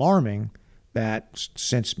alarming that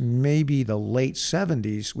since maybe the late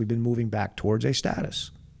 70s, we've been moving back towards a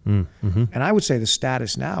status. And I would say the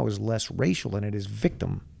status now is less racial than it is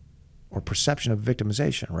victim or perception of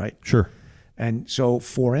victimization, right? Sure. And so,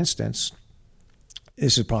 for instance,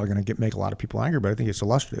 this is probably going to make a lot of people angry, but I think it's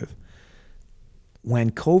illustrative.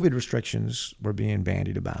 When COVID restrictions were being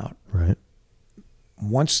bandied about, Right.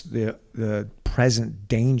 once the present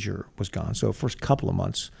danger was gone, so first couple of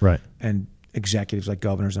months, Right. and executives like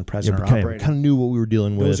governors and president are kind operating. of knew what we were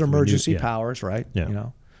dealing with. Those are We knew- emergency yeah. powers, right? Yeah. You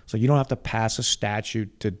know, so you don't have to pass a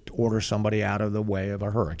statute to order somebody out of the way of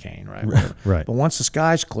a hurricane, right? Right. But once the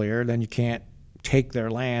sky's clear, then you can't take their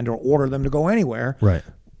land or order them to go anywhere, Right.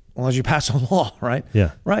 unless you pass a law, right?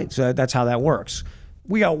 Yeah. Right. So that's how that works.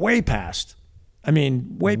 We got way past. I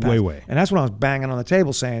mean, way past. Way. And that's when I was banging on the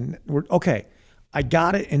table saying, okay, I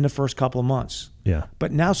got it in the first couple of months. Yeah.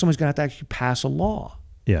 But now someone's going to have to actually pass a law.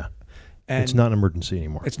 Yeah. And It's not an emergency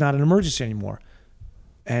anymore. It's not an emergency anymore.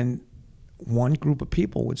 And one group of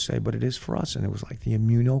people would say, but it is for us. And it was like the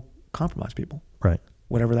immunocompromised people, Right.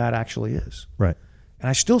 whatever that actually is. Right. And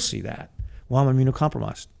I still see that. Well, I'm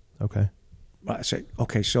immunocompromised. Okay. I say,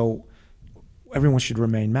 okay, so everyone should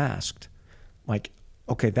remain masked. Like,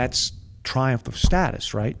 okay, that's triumph of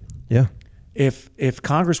status, right? Yeah. If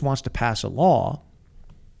Congress wants to pass a law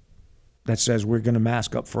that says we're going to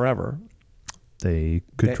mask up forever, They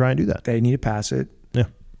could try and do that. they need to pass it. Yeah.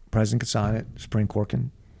 President could sign it. Supreme Court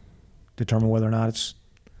can determine whether or not it's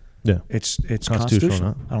constitutional.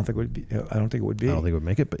 or not. I don't think it would be. I don't think it would be. I don't think it would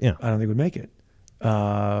make it, but yeah. I don't think it would make it.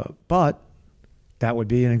 But that would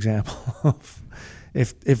be an example of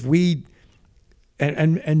if we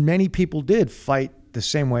and many people did fight the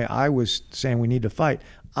same way I was saying we need to fight.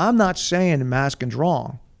 I'm not saying masking's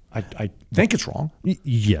wrong. I think it's wrong.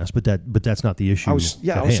 Yes, but that's not the issue. I was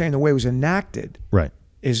saying the way it was enacted right.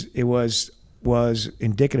 was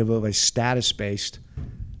indicative of a status-based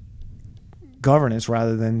governance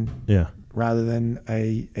rather than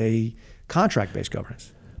a contract-based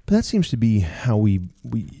governance. But that seems to be how we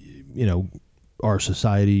our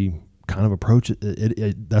society kind of approach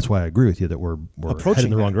it. That's why I agree with you that we're heading in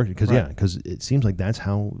the wrong direction. Because it seems like that's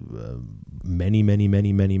how many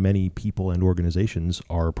people and organizations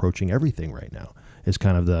are approaching everything right now. It's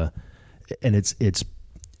kind of and it's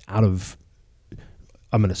out of.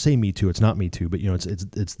 I'm going to say Me Too. It's not Me Too, but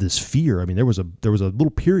it's this fear. I mean, there was a little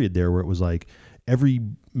period there where it was like every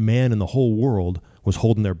man in the whole world was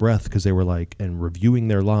holding their breath because they were like and reviewing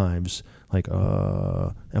their lives. Like,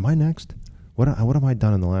 am I next? What have I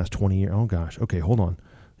done in the last 20 years? Oh gosh. Okay, hold on.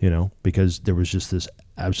 Because there was just this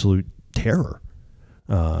absolute terror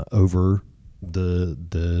over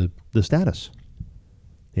the status.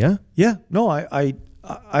 Yeah. Yeah. No, I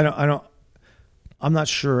don't. I'm not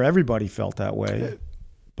sure everybody felt that way,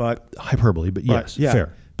 but hyperbole. But yes, yeah.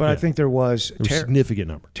 Fair. But yeah. I think there was a significant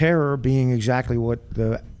number. Terror being exactly what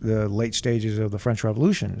the late stages of the French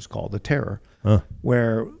Revolution is called, the terror,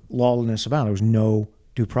 where lawlessness abounded. There was no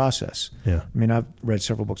due process. Yeah. I mean, I've read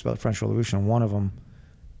several books about the French Revolution, and one of them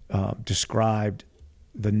described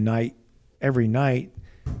every night,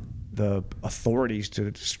 the authorities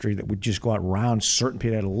to the street that would just go out round certain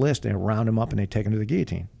people had a list, and they'd round them up and they'd take them to the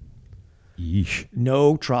guillotine. Yeesh.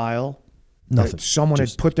 No trial. Nothing. Someone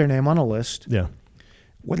had put their name on a list. Yeah.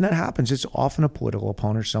 When that happens, it's often a political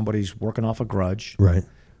opponent. Somebody's working off a grudge. Right.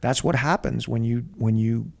 That's what happens when you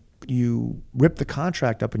rip the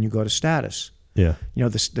contract up and you go to status. Yeah.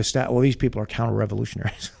 These people are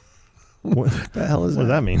counter-revolutionaries. What the hell is that? What does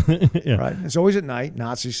that mean? Yeah. Right. It's always at night.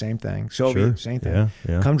 Nazis, same thing. Soviets, same thing.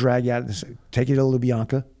 Yeah. Come drag you out, take you to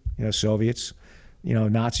Lubyanka. Soviets.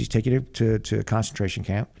 Nazis take you to a concentration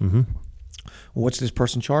camp. Mm-hmm. Well, what's this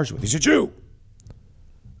person charged with? He's a Jew.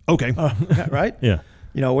 Okay. Right? Yeah.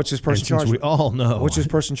 What's this person charged with? We all know. What's this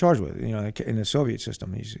person charged with? In the Soviet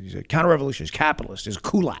system, he's a counter-revolutionist, capitalist, he's a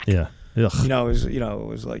kulak. Yeah. Ugh. It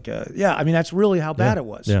was like, I mean, that's really how bad it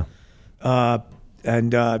was. Yeah.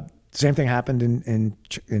 Same thing happened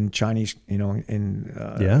in Chinese,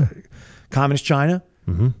 in communist China,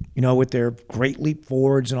 with their great leap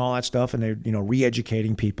forwards and all that stuff, and they're,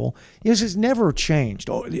 re-educating people. This has never changed.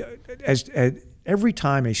 As every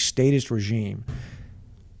time a statist regime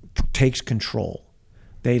takes control,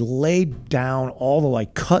 they laid down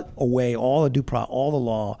cut away all the all the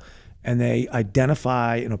law, and they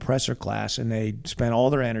identify an oppressor class, and they spend all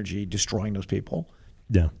their energy destroying those people.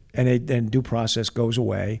 Yeah. And due process goes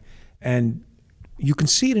away. And you can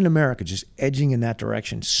see it in America just edging in that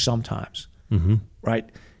direction sometimes, right?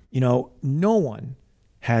 No one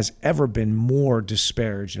has ever been more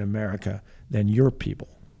disparaged in America than your people.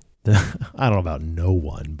 I don't know about no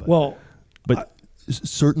one, but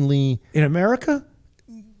certainly in America,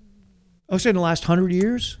 I would say in the last 100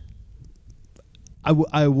 years.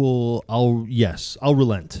 I'll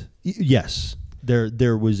relent. Yes,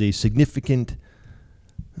 there was a significant.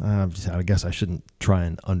 I guess I shouldn't try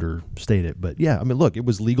and understate it, but yeah, I mean, look, it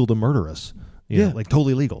was legal to murder us. You know, like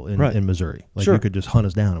totally legal in Missouri. Like you could just hunt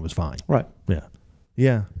us down; it was fine. Right.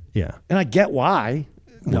 Yeah. And I get why.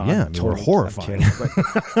 Well, yeah, I mean, we're horrified.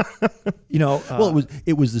 But, well,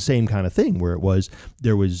 it was the same kind of thing where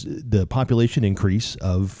there was the population increase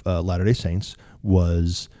of Latter-day Saints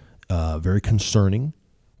was very concerning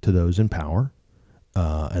to those in power,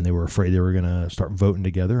 and they were afraid they were going to start voting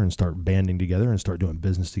together and start banding together and start doing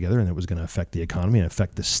business together, and it was going to affect the economy and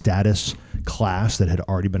affect the status class that had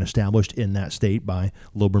already been established in that state by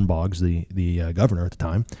Lilburn Boggs, the governor at the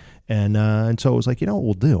time, and so it was like, you know what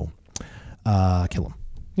we'll do? Kill him.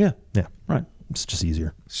 Yeah. Right. It's just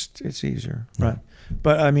easier. It's easier. Yeah. Right.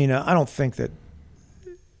 But I mean, I don't think that.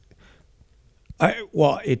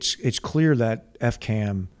 It's clear that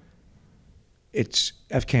FCAM's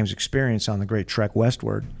experience on the Great Trek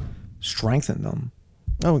Westward strengthened them.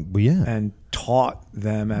 Oh, well, yeah. And taught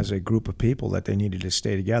them as a group of people that they needed to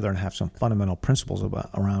stay together and have some fundamental principles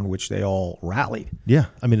around which they all rallied. Yeah,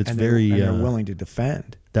 I mean, they're willing to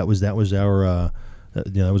defend. That was our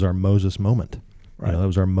that was our Moses moment. Right. That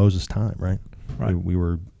was our Moses time, right? Right. We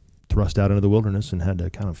were thrust out into the wilderness and had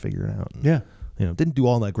to kind of figure it out. And, didn't do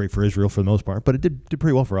all that great for Israel for the most part, but it did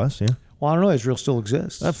pretty well for us. Yeah. Well, I don't know. Israel still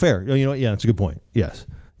exists. That's fair. That's a good point. Yes.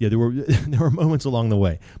 Yeah, there were moments along the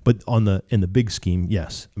way, but in the big scheme,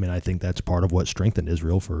 yes. I mean, I think that's part of what strengthened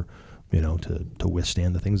Israel for, to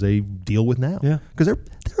withstand the things they deal with now. Yeah. Because they're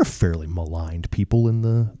a fairly maligned people in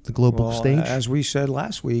the global stage. As we said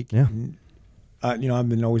last week. Yeah.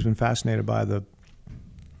 I've always been fascinated by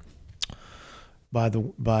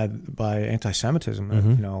anti-Semitism.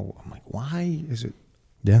 Mm-hmm. I'm like, why is it?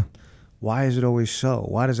 Yeah. Why is it always so?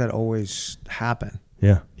 Why does that always happen?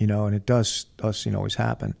 Yeah. And it does always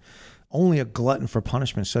happen. Only a glutton for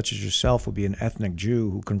punishment such as yourself would be an ethnic Jew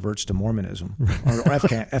who converts to Mormonism or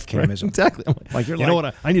FCAMism. Right, exactly. Like you know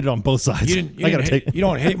what? I need it on both sides. You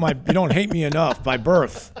don't hate me enough by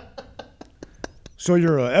birth. So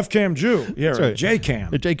you're a FCAM Jew. You're a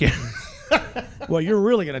JCAM. A JCAM. Well, you're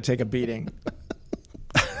really going to take a beating.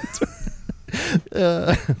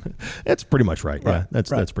 That's pretty much right. Right. Yeah,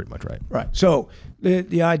 that's pretty much right. Right. So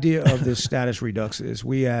the idea of this status redux is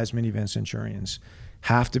we as Minivan Centurions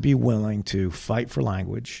have to be willing to fight for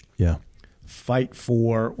language. Yeah. Fight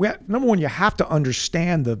for number one, you have to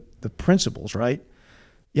understand the principles, right?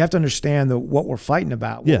 You have to understand what we're fighting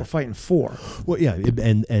about, what we're fighting for. Well, yeah,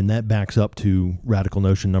 and that backs up to radical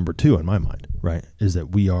notion number 2 in my mind, right? Is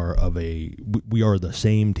that we are the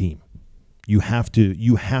same team. You have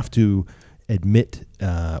to admit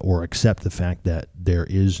or accept the fact that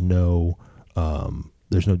there's no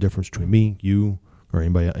difference between me, you, or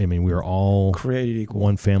anybody. I mean, we are all created equal,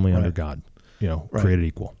 one family under God. Created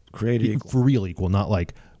equal, for real equal, not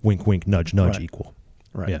like wink, wink, nudge, nudge equal.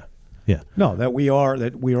 Right. Yeah. Yeah. No, that we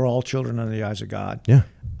are all children under the eyes of God. Yeah.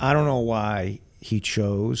 I don't know why he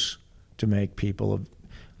chose to make people of.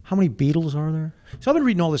 How many Beatles are there? So I've been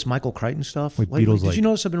reading all this Michael Crichton stuff. Wait, Beatles, did you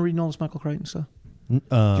notice I've been reading all this Michael Crichton stuff? Do you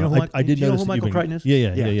know I did notice who Michael Crichton is?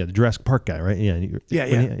 Yeah. The Jurassic Park guy, right?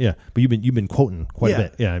 Yeah. But you've been quoting quite a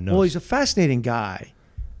bit. Yeah, I've noticed. Well, he's a fascinating guy,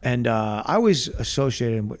 and I always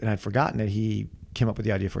associated him, and I'd forgotten that he came up with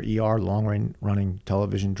the idea for ER, long-running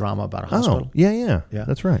television drama about a hospital. Oh, yeah.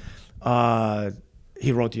 That's right.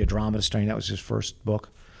 He wrote The Andromeda Strain. That was his first book.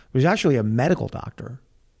 He was actually a medical doctor.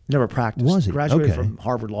 Never practiced. Was he? Graduated from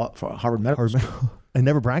Harvard Medical School. I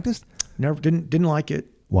never practiced? Never didn't like it.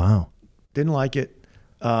 Wow. Didn't like it.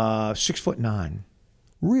 6'9".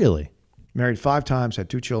 Really? Married 5 times, had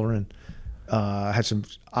 2 children. Had some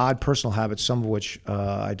odd personal habits, some of which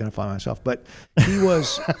I identify myself. But he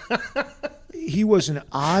was an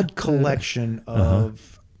odd collection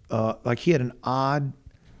of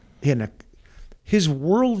his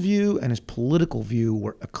worldview and his political view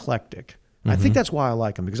were eclectic. Mm-hmm. I think that's why I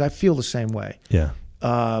like him, because I feel the same way. Yeah.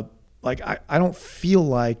 I don't feel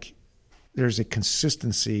like there's a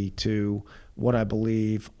consistency to what I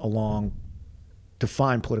believe along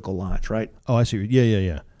defined political lines, right? Oh, I see.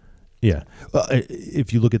 Yeah.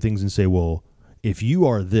 If you look at things and say, well, if you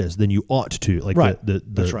are this, then you ought to, like right. the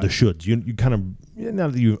shoulds. You kind of,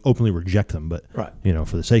 not that you openly reject them, but right.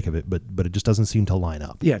 For the sake of it, but it just doesn't seem to line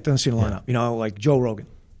up. Yeah, it doesn't seem to line up. Like Joe Rogan.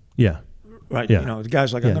 Yeah. Right. Yeah. The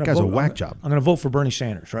guy's like, the guy's a whack job. I'm going to vote for Bernie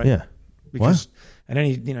Sanders, right? Yeah. Because and then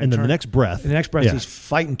and then the next breath, he's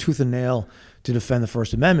fighting tooth and nail to defend the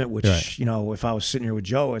First Amendment, which right. If I was sitting here with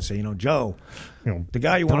Joe, I'd say, Joe, the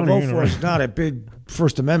guy you want to vote for is not a big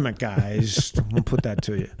First Amendment guy. I'm going to put that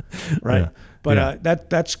to you, right? Yeah. But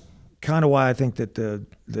that's kind of why I think that the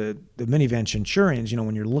Minivan Centurions,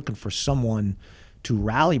 when you're looking for someone to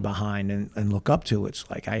rally behind and look up to, it's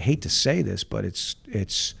like, I hate to say this, but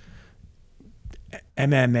it's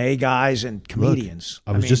MMA guys and comedians.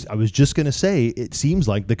 Look, I was just gonna say, it seems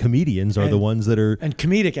like the comedians are the ones that are, and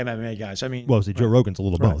comedic MMA guys. I mean, well, see, Joe Rogan's a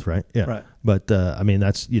little both, right? Yeah. Right. But I mean,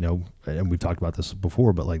 that's, and we've talked about this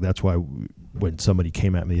before, but like that's why when somebody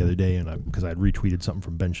came at me the other day, and because I had retweeted something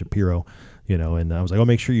from Ben Shapiro, and I was like, oh,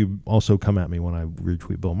 make sure you also come at me when I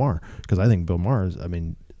retweet Bill Maher, because I think Bill Maher is, I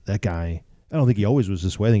mean, that guy. I don't think he always was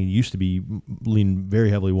this way. I think he used to be lean very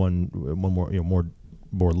heavily one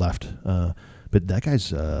more left. But that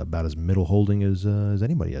guy's about as middle holding as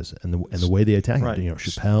anybody is, and the way they attack right. him,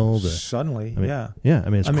 Chappelle. Suddenly, yeah. I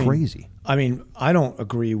mean, it's crazy. I mean, I don't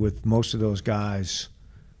agree with most of those guys.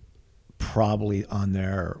 Probably on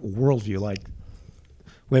their worldview, like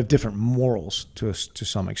we have different morals to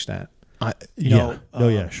some extent.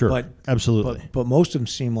 Sure, but absolutely. But most of them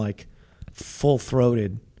seem like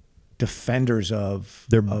full-throated defenders of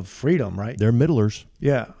freedom, right? They're middlers.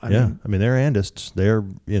 Yeah, I mean, they're andists. They're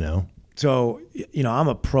So, I'm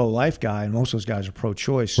a pro-life guy, and most of those guys are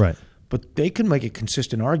pro-choice. Right. But they can make a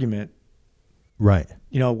consistent argument. Right.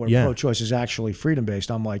 Where pro-choice is actually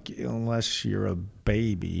freedom-based. I'm like, unless you're a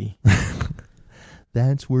baby.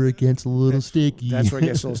 That's where it gets a little sticky. That's where it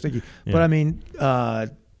gets a little sticky. Yeah. But, I mean,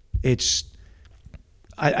 it's...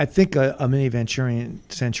 I think a Minivan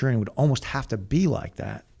Centurion would almost have to be like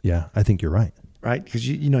that. Yeah, I think you're right. Right? Because,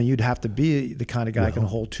 you'd have to be the kind of guy who can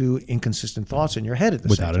hold two inconsistent thoughts in your head at the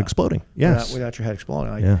same time. Without it exploding. Yes. Without your head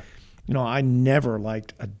exploding. I never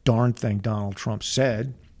liked a darn thing Donald Trump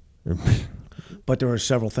said. But there were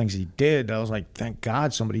several things he did. I was like, thank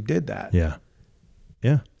God somebody did that. Yeah.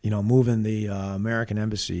 Yeah. Moving the American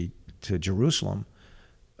embassy to Jerusalem,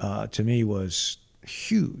 to me was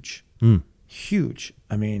huge. Huge.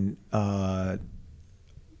 I mean, from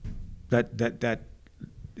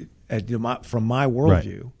my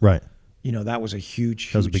worldview, right. That was a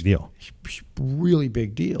huge. That was a big deal. Really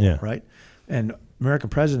big deal. Yeah. Right. And American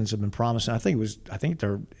presidents have been promising.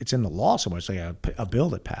 It's in the law somewhere. It's like a bill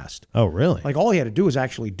that passed. Oh, really? Like all he had to do was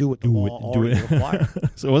actually do what the law already required.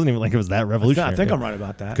 So it wasn't even like it was that revolutionary. I think I'm right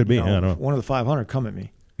about that. Could be. I don't know. One of the 500 come at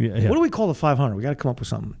me. Yeah. What do we call the 500? We got to come up with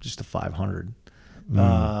something. Just the 500.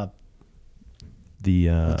 Have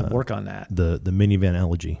to work on that. The Minivan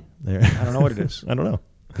elegy. There. I don't know what it is. I don't know.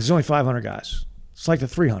 There's only 500 guys. It's like the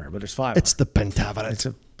 300, but there's 500. It's the pentaveret. It's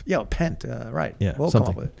pent. Right. Yeah. We'll come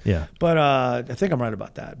up with it. Yeah. But I think I'm right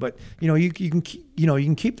about that. But you can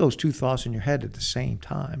keep those two thoughts in your head at the same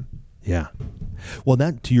time. Yeah. Well,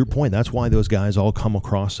 that to your point, that's why those guys all come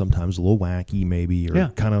across sometimes a little wacky, maybe, or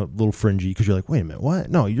kind of a little fringy, because you're like, wait a minute, what?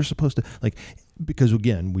 No, you're supposed to because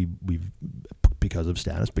again, we've because of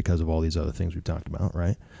status, because of all these other things we've talked about,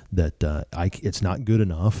 right? That it's not good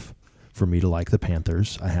enough for me to like the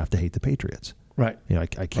Panthers. I have to hate the Patriots. Right. I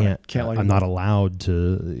can't. Like I'm not allowed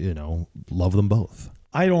to love them both.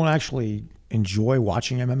 I don't actually enjoy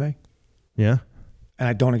watching MMA. Yeah. And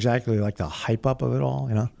I don't exactly like the hype up of it all,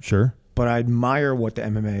 Sure. But I admire what the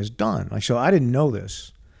MMA has done. So I didn't know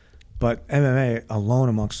this, but MMA alone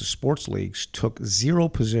amongst the sports leagues took zero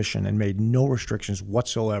position and made no restrictions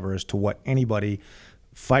whatsoever as to what anybody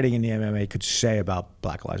fighting in the MMA could say about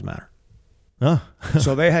Black Lives Matter.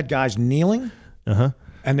 So they had guys kneeling, and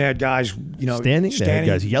they had guys, standing, they had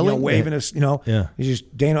guys yelling, waving us, Yeah. He's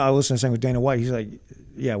just Dana. I listened to something with Dana White. He's like,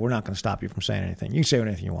 "Yeah, we're not going to stop you from saying anything. You can say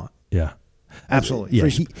anything you want." Yeah. Absolutely. Yeah.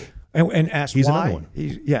 And asked he's why. Another one.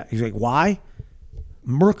 He's like, why?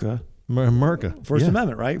 Merca. First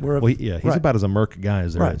Amendment, right? He's about as a Merc guy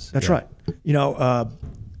as there is. That's right.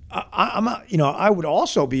 I would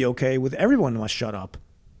also be okay with everyone must shut up.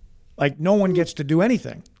 Like no one gets to do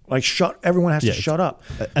anything. Like everyone has to shut up.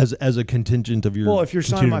 As a contingent of your. Well, if you're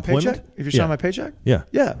signing my paycheck, you can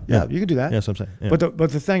do that. Yes, I'm saying. Yeah.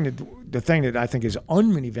 But the thing that I think is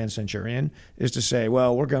un-Minivan Centurion is to say,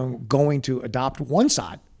 well, we're going to adopt one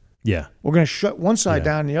side. Yeah, we're going to shut one side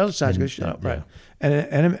down, and the other side's going to shut up. Right.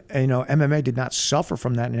 And MMA did not suffer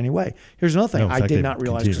from that in any way. Here's another thing I did not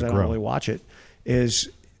realize because I don't really watch it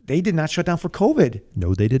is they did not shut down for COVID.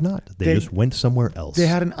 No, they did not. They just went somewhere else. They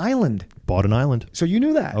had an island. Bought an island. So you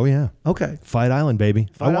knew that? Oh yeah. Okay. Fight Island, baby.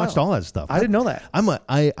 I watched all that stuff. I didn't know that.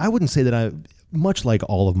 I wouldn't say that I. Much like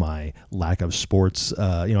all of my lack of sports,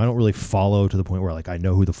 I don't really follow to the point where I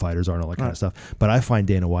know who the fighters are and all that kind of stuff. But I find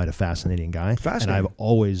Dana White a fascinating guy. And I've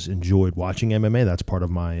always enjoyed watching MMA. That's part of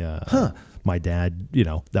my my dad,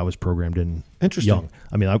 that was programmed in young.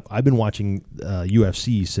 I mean, I've been watching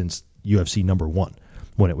UFC since UFC #1,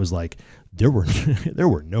 when it was like there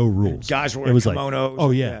were no rules. Guys were it was kimonos. Like,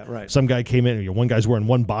 oh yeah, right. Some guy came in. One guy's wearing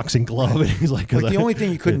one boxing glove, and he's like the only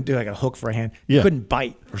thing you couldn't do, like a hook for a hand, you couldn't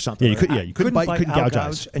bite or something. Yeah, you couldn't bite, couldn't gouge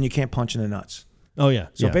eyes, and you can't punch in the nuts. Oh yeah.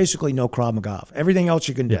 So basically, no Krav Maga. Everything else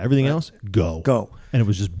you can do. Yeah, everything else, go. And it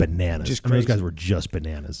was just bananas. Just those guys were just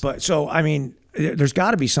bananas. But so I mean, there's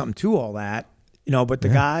got to be something to all that, But the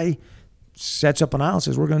guy sets up an island,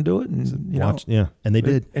 says we're going to do it, and and they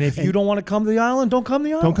did. And if you don't want to come to the island, don't come to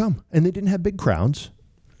the island. Don't come. And they didn't have big crowds.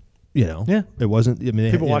 Yeah. It wasn't. I mean,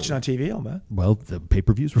 people watching on TV, I'll bet. Well, the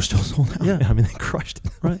pay-per-views were still sold out. Yeah. I mean, they crushed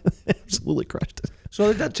it. Right. Absolutely crushed it.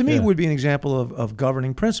 So that to me would be an example of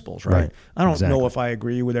governing principles, right? I don't know if I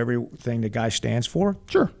agree with everything the guy stands for.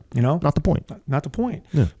 Sure. Not the point. Not the point.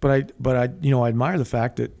 Yeah. But I admire the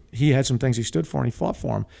fact that he had some things he stood for and he fought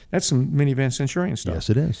for them. That's some Minivan Centurion stuff. Yes,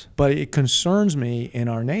 it is. But it concerns me in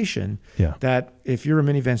our nation that if you're a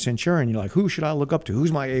Minivan Centurion, you're like, who should I look up to?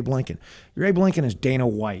 Who's my Abe Lincoln? Your Abe Lincoln is Dana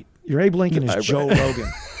White. Your Abe Lincoln is Joe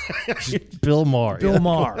Rogan. Bill Maher.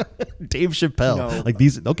 Dave Chappelle. Like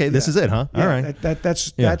these. Okay, this is it, huh? All right.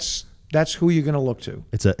 That's who you're going to look to.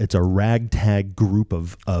 It's a ragtag group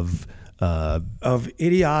of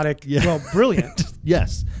idiotic, brilliant.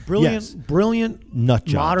 Yes. Brilliant nut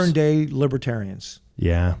jobs. Modern day libertarians.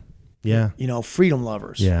 Yeah. Freedom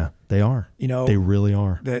lovers. Yeah, they are. They really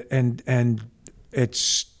are. And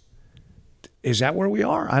it's, is that where we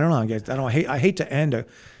are? I don't know. I hate to end a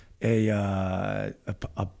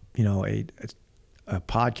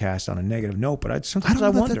podcast on a negative note, but sometimes I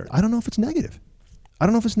wonder. I don't know if it's negative.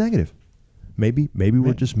 Maybe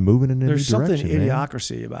we're just moving in a new direction. There's something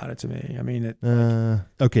idiocracy about it to me. I mean,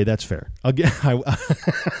 okay, that's fair. I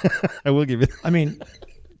will give you. I mean,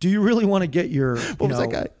 do you really want to get your what was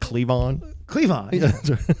that guy? Cleavon. Yeah.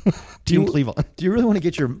 Team Cleavon. Do you really want to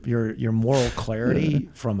get your moral clarity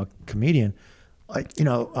from a comedian? Like,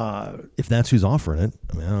 if that's who's offering it,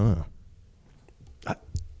 I mean, I don't know.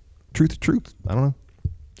 Truth. I don't know.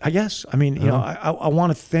 I guess. I mean, I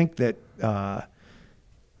want to think that.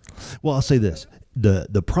 Well, I'll say this: the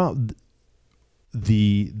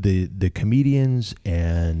comedians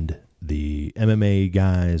and the MMA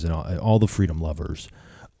guys and all the freedom lovers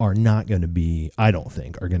are not going to be. I don't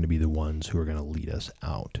think are going to be the ones who are going to lead us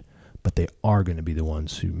out, but they are going to be the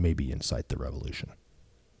ones who maybe incite the revolution.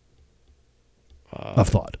 Of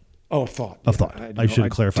thought. Oh, of thought. Of thought. I should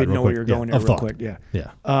have clarified. Didn't know where you're going there real quick. Yeah.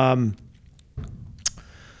 Yeah. Let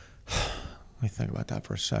me think about that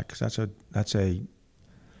for a sec, because that's a.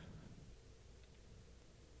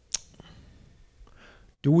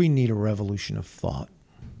 Do we need a revolution of thought?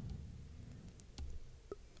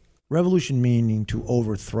 Revolution meaning to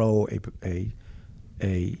overthrow a.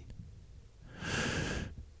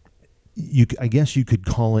 I guess you could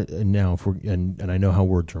call it now. And I know how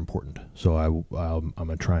words are important, so I'm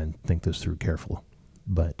gonna try and think this through carefully.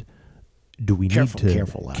 But do we need to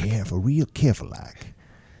real careful like?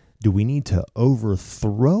 Do we need to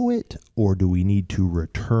overthrow it, or do we need to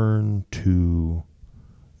return to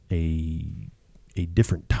a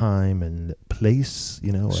different time and place?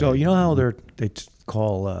 So how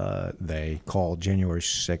they call January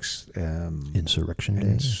 6th Insurrection Day.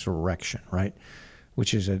 Insurrection, right?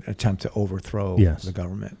 Which is an attempt to overthrow the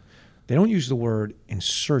government. They don't use the word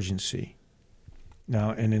insurgency.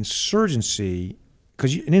 Now, an insurgency,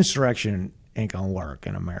 because an insurrection ain't gonna work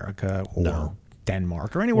in America or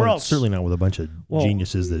Denmark or anywhere else. Certainly not with a bunch of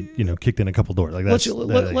geniuses that kicked in a couple doors. Like let's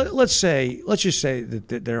just say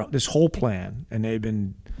that they're this whole plan, and they've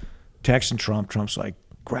been texting Trump. Trump's like,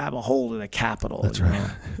 grab a hold of the Capitol. That's right.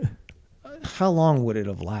 How long would it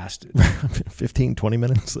have lasted? 15, 20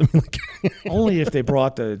 minutes. Only if they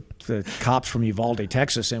brought the cops from Uvalde,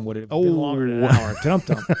 Texas, in would it have been longer than an hour. Dum.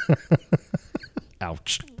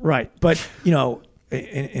 Ouch. Right, but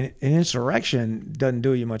an insurrection doesn't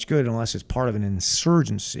do you much good unless it's part of an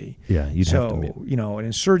insurgency. Yeah, you'd have to. An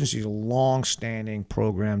insurgency is a long-standing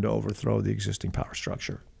program to overthrow the existing power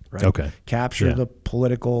structure. Right. Okay. Capture the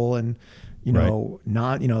political and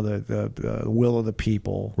not the will of the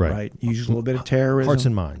people. Right. Use a little bit of terrorism. Hearts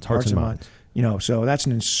and minds. So that's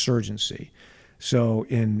an insurgency. So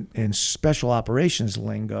in special operations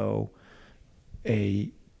lingo,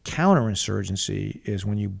 a counterinsurgency is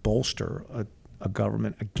when you bolster a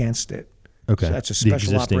government against it. Okay. So that's a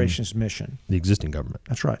special operations mission. The existing government.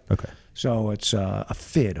 That's right. Okay. So it's a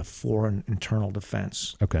FID, a foreign internal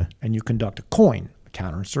defense. Okay. And you conduct a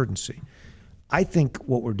counterinsurgency. I think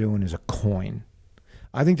what we're doing is a coin.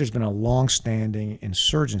 I think there's been a long-standing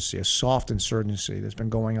insurgency, a soft insurgency that's been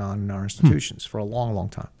going on in our institutions for a long, long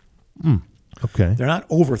time. Okay. They're not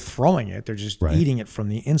overthrowing it. They're just eating it from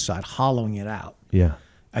the inside, hollowing it out. Yeah.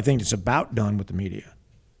 I think it's about done with the media.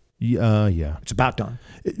 Yeah. It's about done.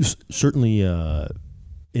 Certainly,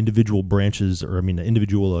 individual branches, or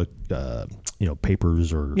individual,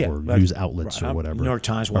 papers or news outlets or whatever. New York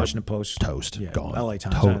Times, Washington Post, toast, gone. L.A.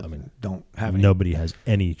 Times. Don't have any. Nobody has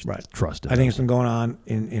any trust in I think those. it's been going on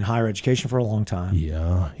in higher education for a long time.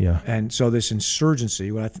 Yeah. And so this insurgency,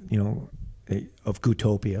 of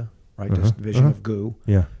Gootopia, right? This vision of goo,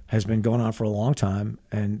 has been going on for a long time,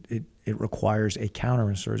 and it requires a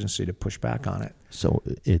counterinsurgency to push back on it. So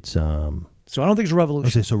it's So I don't think it's a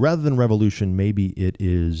revolution. Okay, so rather than revolution, maybe it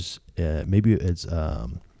is. Maybe it's.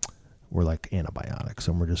 We're like antibiotics,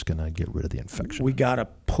 and we're just gonna get rid of the infection. We gotta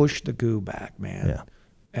push the goo back, man. Yeah.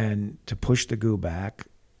 And to push the goo back,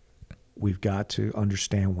 we've got to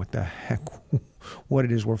understand what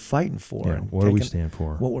it is we're fighting for. Yeah. And what do we stand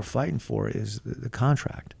for? What we're fighting for is the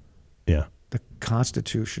contract. Yeah. The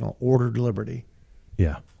constitutional ordered liberty.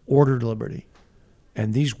 Yeah. Ordered liberty.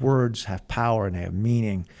 And these words have power and they have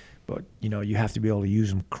meaning, but you have to be able to use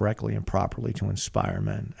them correctly and properly to inspire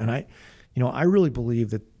men. And I really believe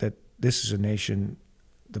that this is a nation,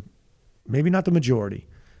 maybe not the majority,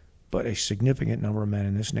 but a significant number of men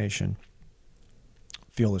in this nation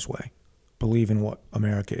feel this way, believe in what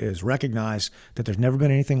America is, recognize that there's never been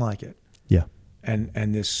anything like it. Yeah.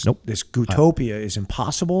 And this Gootopia is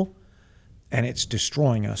impossible, and it's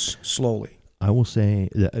destroying us slowly. I will say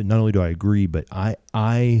that not only do I agree, but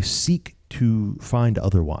I seek to find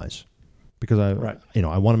otherwise, because I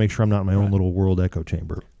want to make sure I'm not in my own little world echo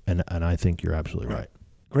chamber, and I think you're absolutely right.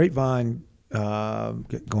 Grapevine,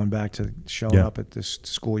 going back to showing up at this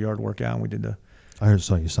schoolyard workout, and we did I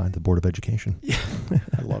saw you signed the Board of Education. Yeah,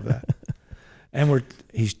 I love that. And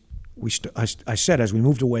I said as we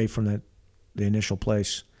moved away from the initial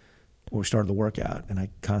place where we started the workout, and I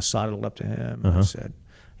kind of sidled up to him and I said,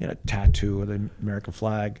 he had a tattoo of the American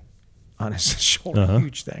flag on his shoulder,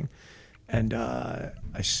 huge thing, and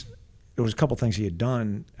there was a couple things he had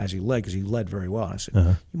done as he led, because he led very well. And I said,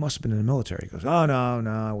 you must have been in the military. He goes, oh,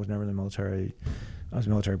 no, I was never in the military. I was a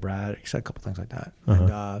military brat. He said a couple things like that.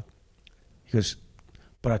 And he goes,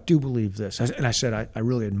 but I do believe this. And I said, I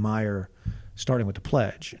really admire starting with the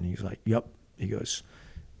pledge. And he's like, yep. He goes,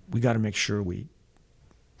 we got to make sure we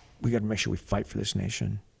fight for this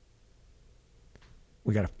nation.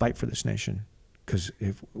 We got to fight for this nation, because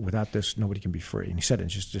without this, nobody can be free. And he said it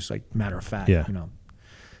just like matter of fact, Yeah.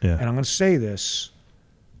 Yeah. And I'm going to say this,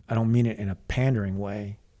 I don't mean it in a pandering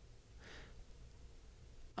way.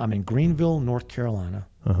 I'm in Greenville, North Carolina,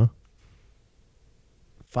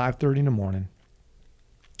 5:30 in the morning,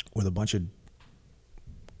 with a bunch of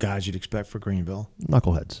guys you'd expect for Greenville.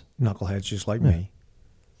 Knuckleheads Just like me.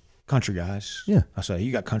 Country guys. Yeah. I say,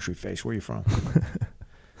 you got country face. Where are you from?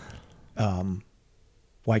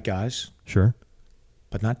 White guys. Sure.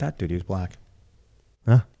 But not that dude. He was black.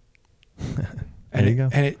 Huh? And there you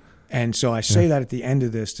go. And so I say that at the end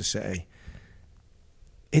of this to say,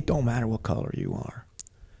 it don't matter what color you are.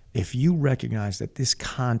 If you recognize that this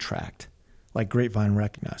contract, like Grapevine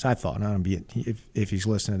recognized, I thought, if he's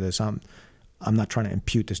listening to this, I'm not trying to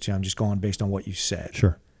impute this to you. I'm just going based on what you said.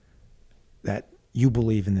 Sure. That you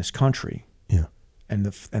believe in this country. Yeah. And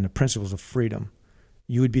the principles of freedom.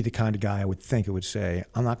 You would be the kind of guy I would think it would say,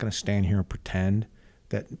 I'm not going to stand here and pretend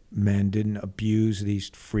that men didn't abuse these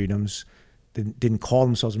freedoms, didn't call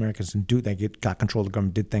themselves Americans and they got control of the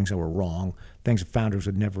government, did things that were wrong, things the founders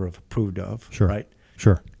would never have approved of. Sure. Right?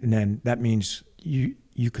 Sure. And then that means you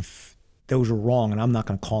could those are wrong, and I'm not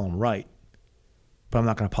going to call them right, but I'm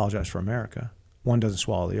not going to apologize for America. One doesn't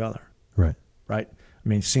swallow the other. Right. Right? I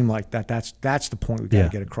mean, it seemed like that's the point we've got to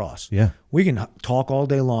get across. Yeah. We can talk all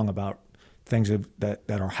day long about things that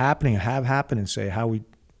are happening and have happened, and say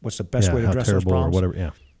what's the best way to address those problems. Or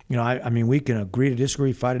whatever. Yeah. I mean, we can agree to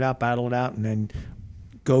disagree, fight it out, battle it out, and then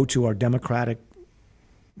go to our democratic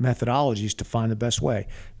methodologies to find the best way.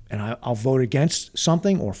 And I'll vote against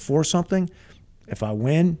something or for something. If I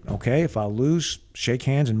win, okay. If I lose, shake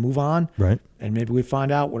hands and move on. Right. And maybe we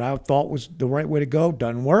find out what I thought was the right way to go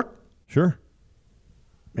doesn't work. Sure.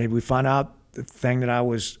 Maybe we find out the thing that I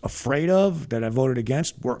was afraid of, that I voted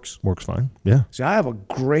against, works. Works fine. Yeah. See, I have a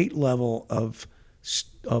great level of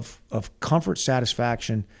comfort,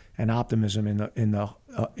 satisfaction, and optimism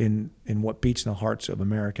in what beats in the hearts of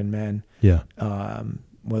American men. Yeah.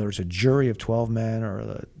 Whether it's a jury of 12 men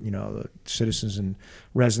or the citizens and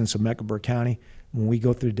residents of Mecklenburg County, when we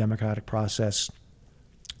go through the democratic process,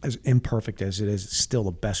 as imperfect as it is, it's still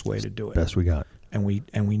the best way to do it. Best we got. And we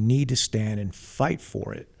need to stand and fight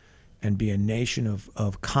for it, and be a nation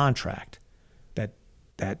of contract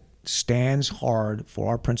that stands hard for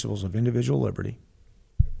our principles of individual liberty,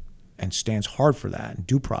 and stands hard for that and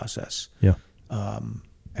due process. Yeah. And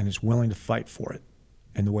is willing to fight for it.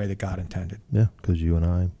 in the way that God intended. Yeah, because you and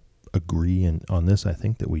I agree on this. I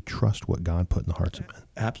think that we trust what God put in the hearts of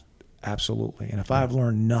men. Absolutely. And if I've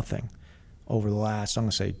learned nothing over the last, I'm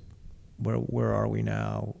going to say, where are we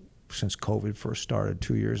now since COVID first started,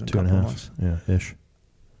 2 years and a couple of months? Yeah, ish.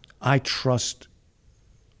 I trust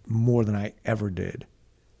more than I ever did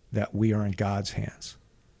that we are in God's hands.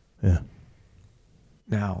 Yeah.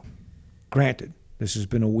 Now, granted, this has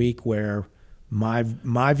been a week where my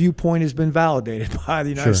viewpoint has been validated by the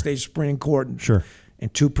United States Supreme Court in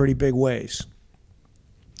two pretty big ways.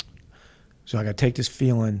 So I got to take this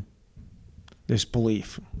feeling, this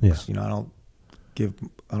belief. Yeah. You know, I don't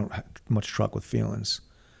have much truck with feelings,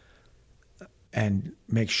 and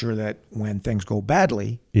make sure that when things go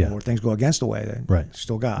badly or things go against the way, then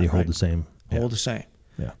still God. You hold the same. Hold the same.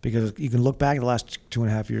 Yeah. Because you can look back at the last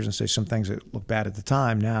 2.5 years and say some things that look bad at the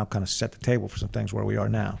time now kind of set the table for some things where we are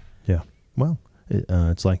now. Yeah. Well,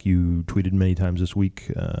 it's like you tweeted many times this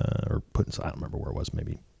week, or I don't remember where it was.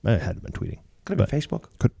 Maybe I hadn't been tweeting. Could have been Facebook.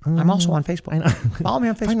 I'm also on Facebook. Follow me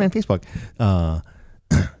on Facebook. Find me on Facebook.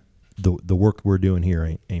 The work we're doing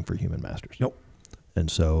here ain't for human masters. Nope. And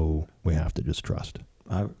so we have to just trust.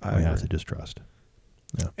 We have to just trust.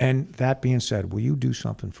 Yeah. And that being said, will you do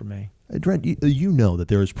something for me? Dredd, you know that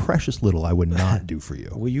there is precious little I would not do for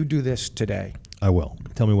you. Will you do this today? I will.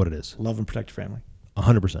 Tell me what it is. Love and protect your family.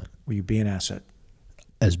 100%. Will you be an asset?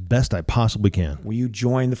 As best I possibly can. Will you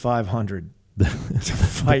join the 500 to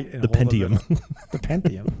fight and the hold Pentium? The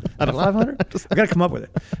Pentium. The 500? I got to come up with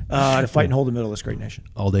it. To fight and hold the middle of this great nation.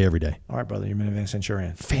 All day, every day. All right, brother. You're Minivan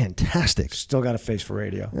Centurion. Fantastic. Still got a face for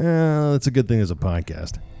radio. That's a good thing as a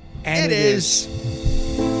podcast. And it is.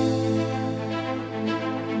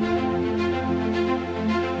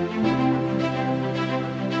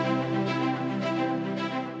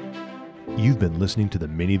 You've been listening to the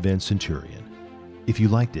Minivan Centurion. If you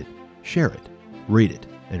liked it, share it, rate it,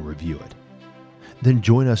 and review it. Then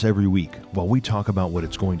join us every week while we talk about what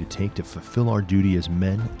it's going to take to fulfill our duty as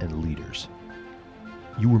men and leaders.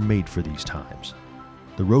 You were made for these times.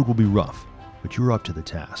 The road will be rough, but you're up to the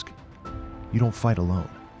task. You don't fight alone.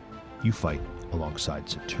 You fight alongside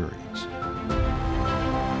centurions.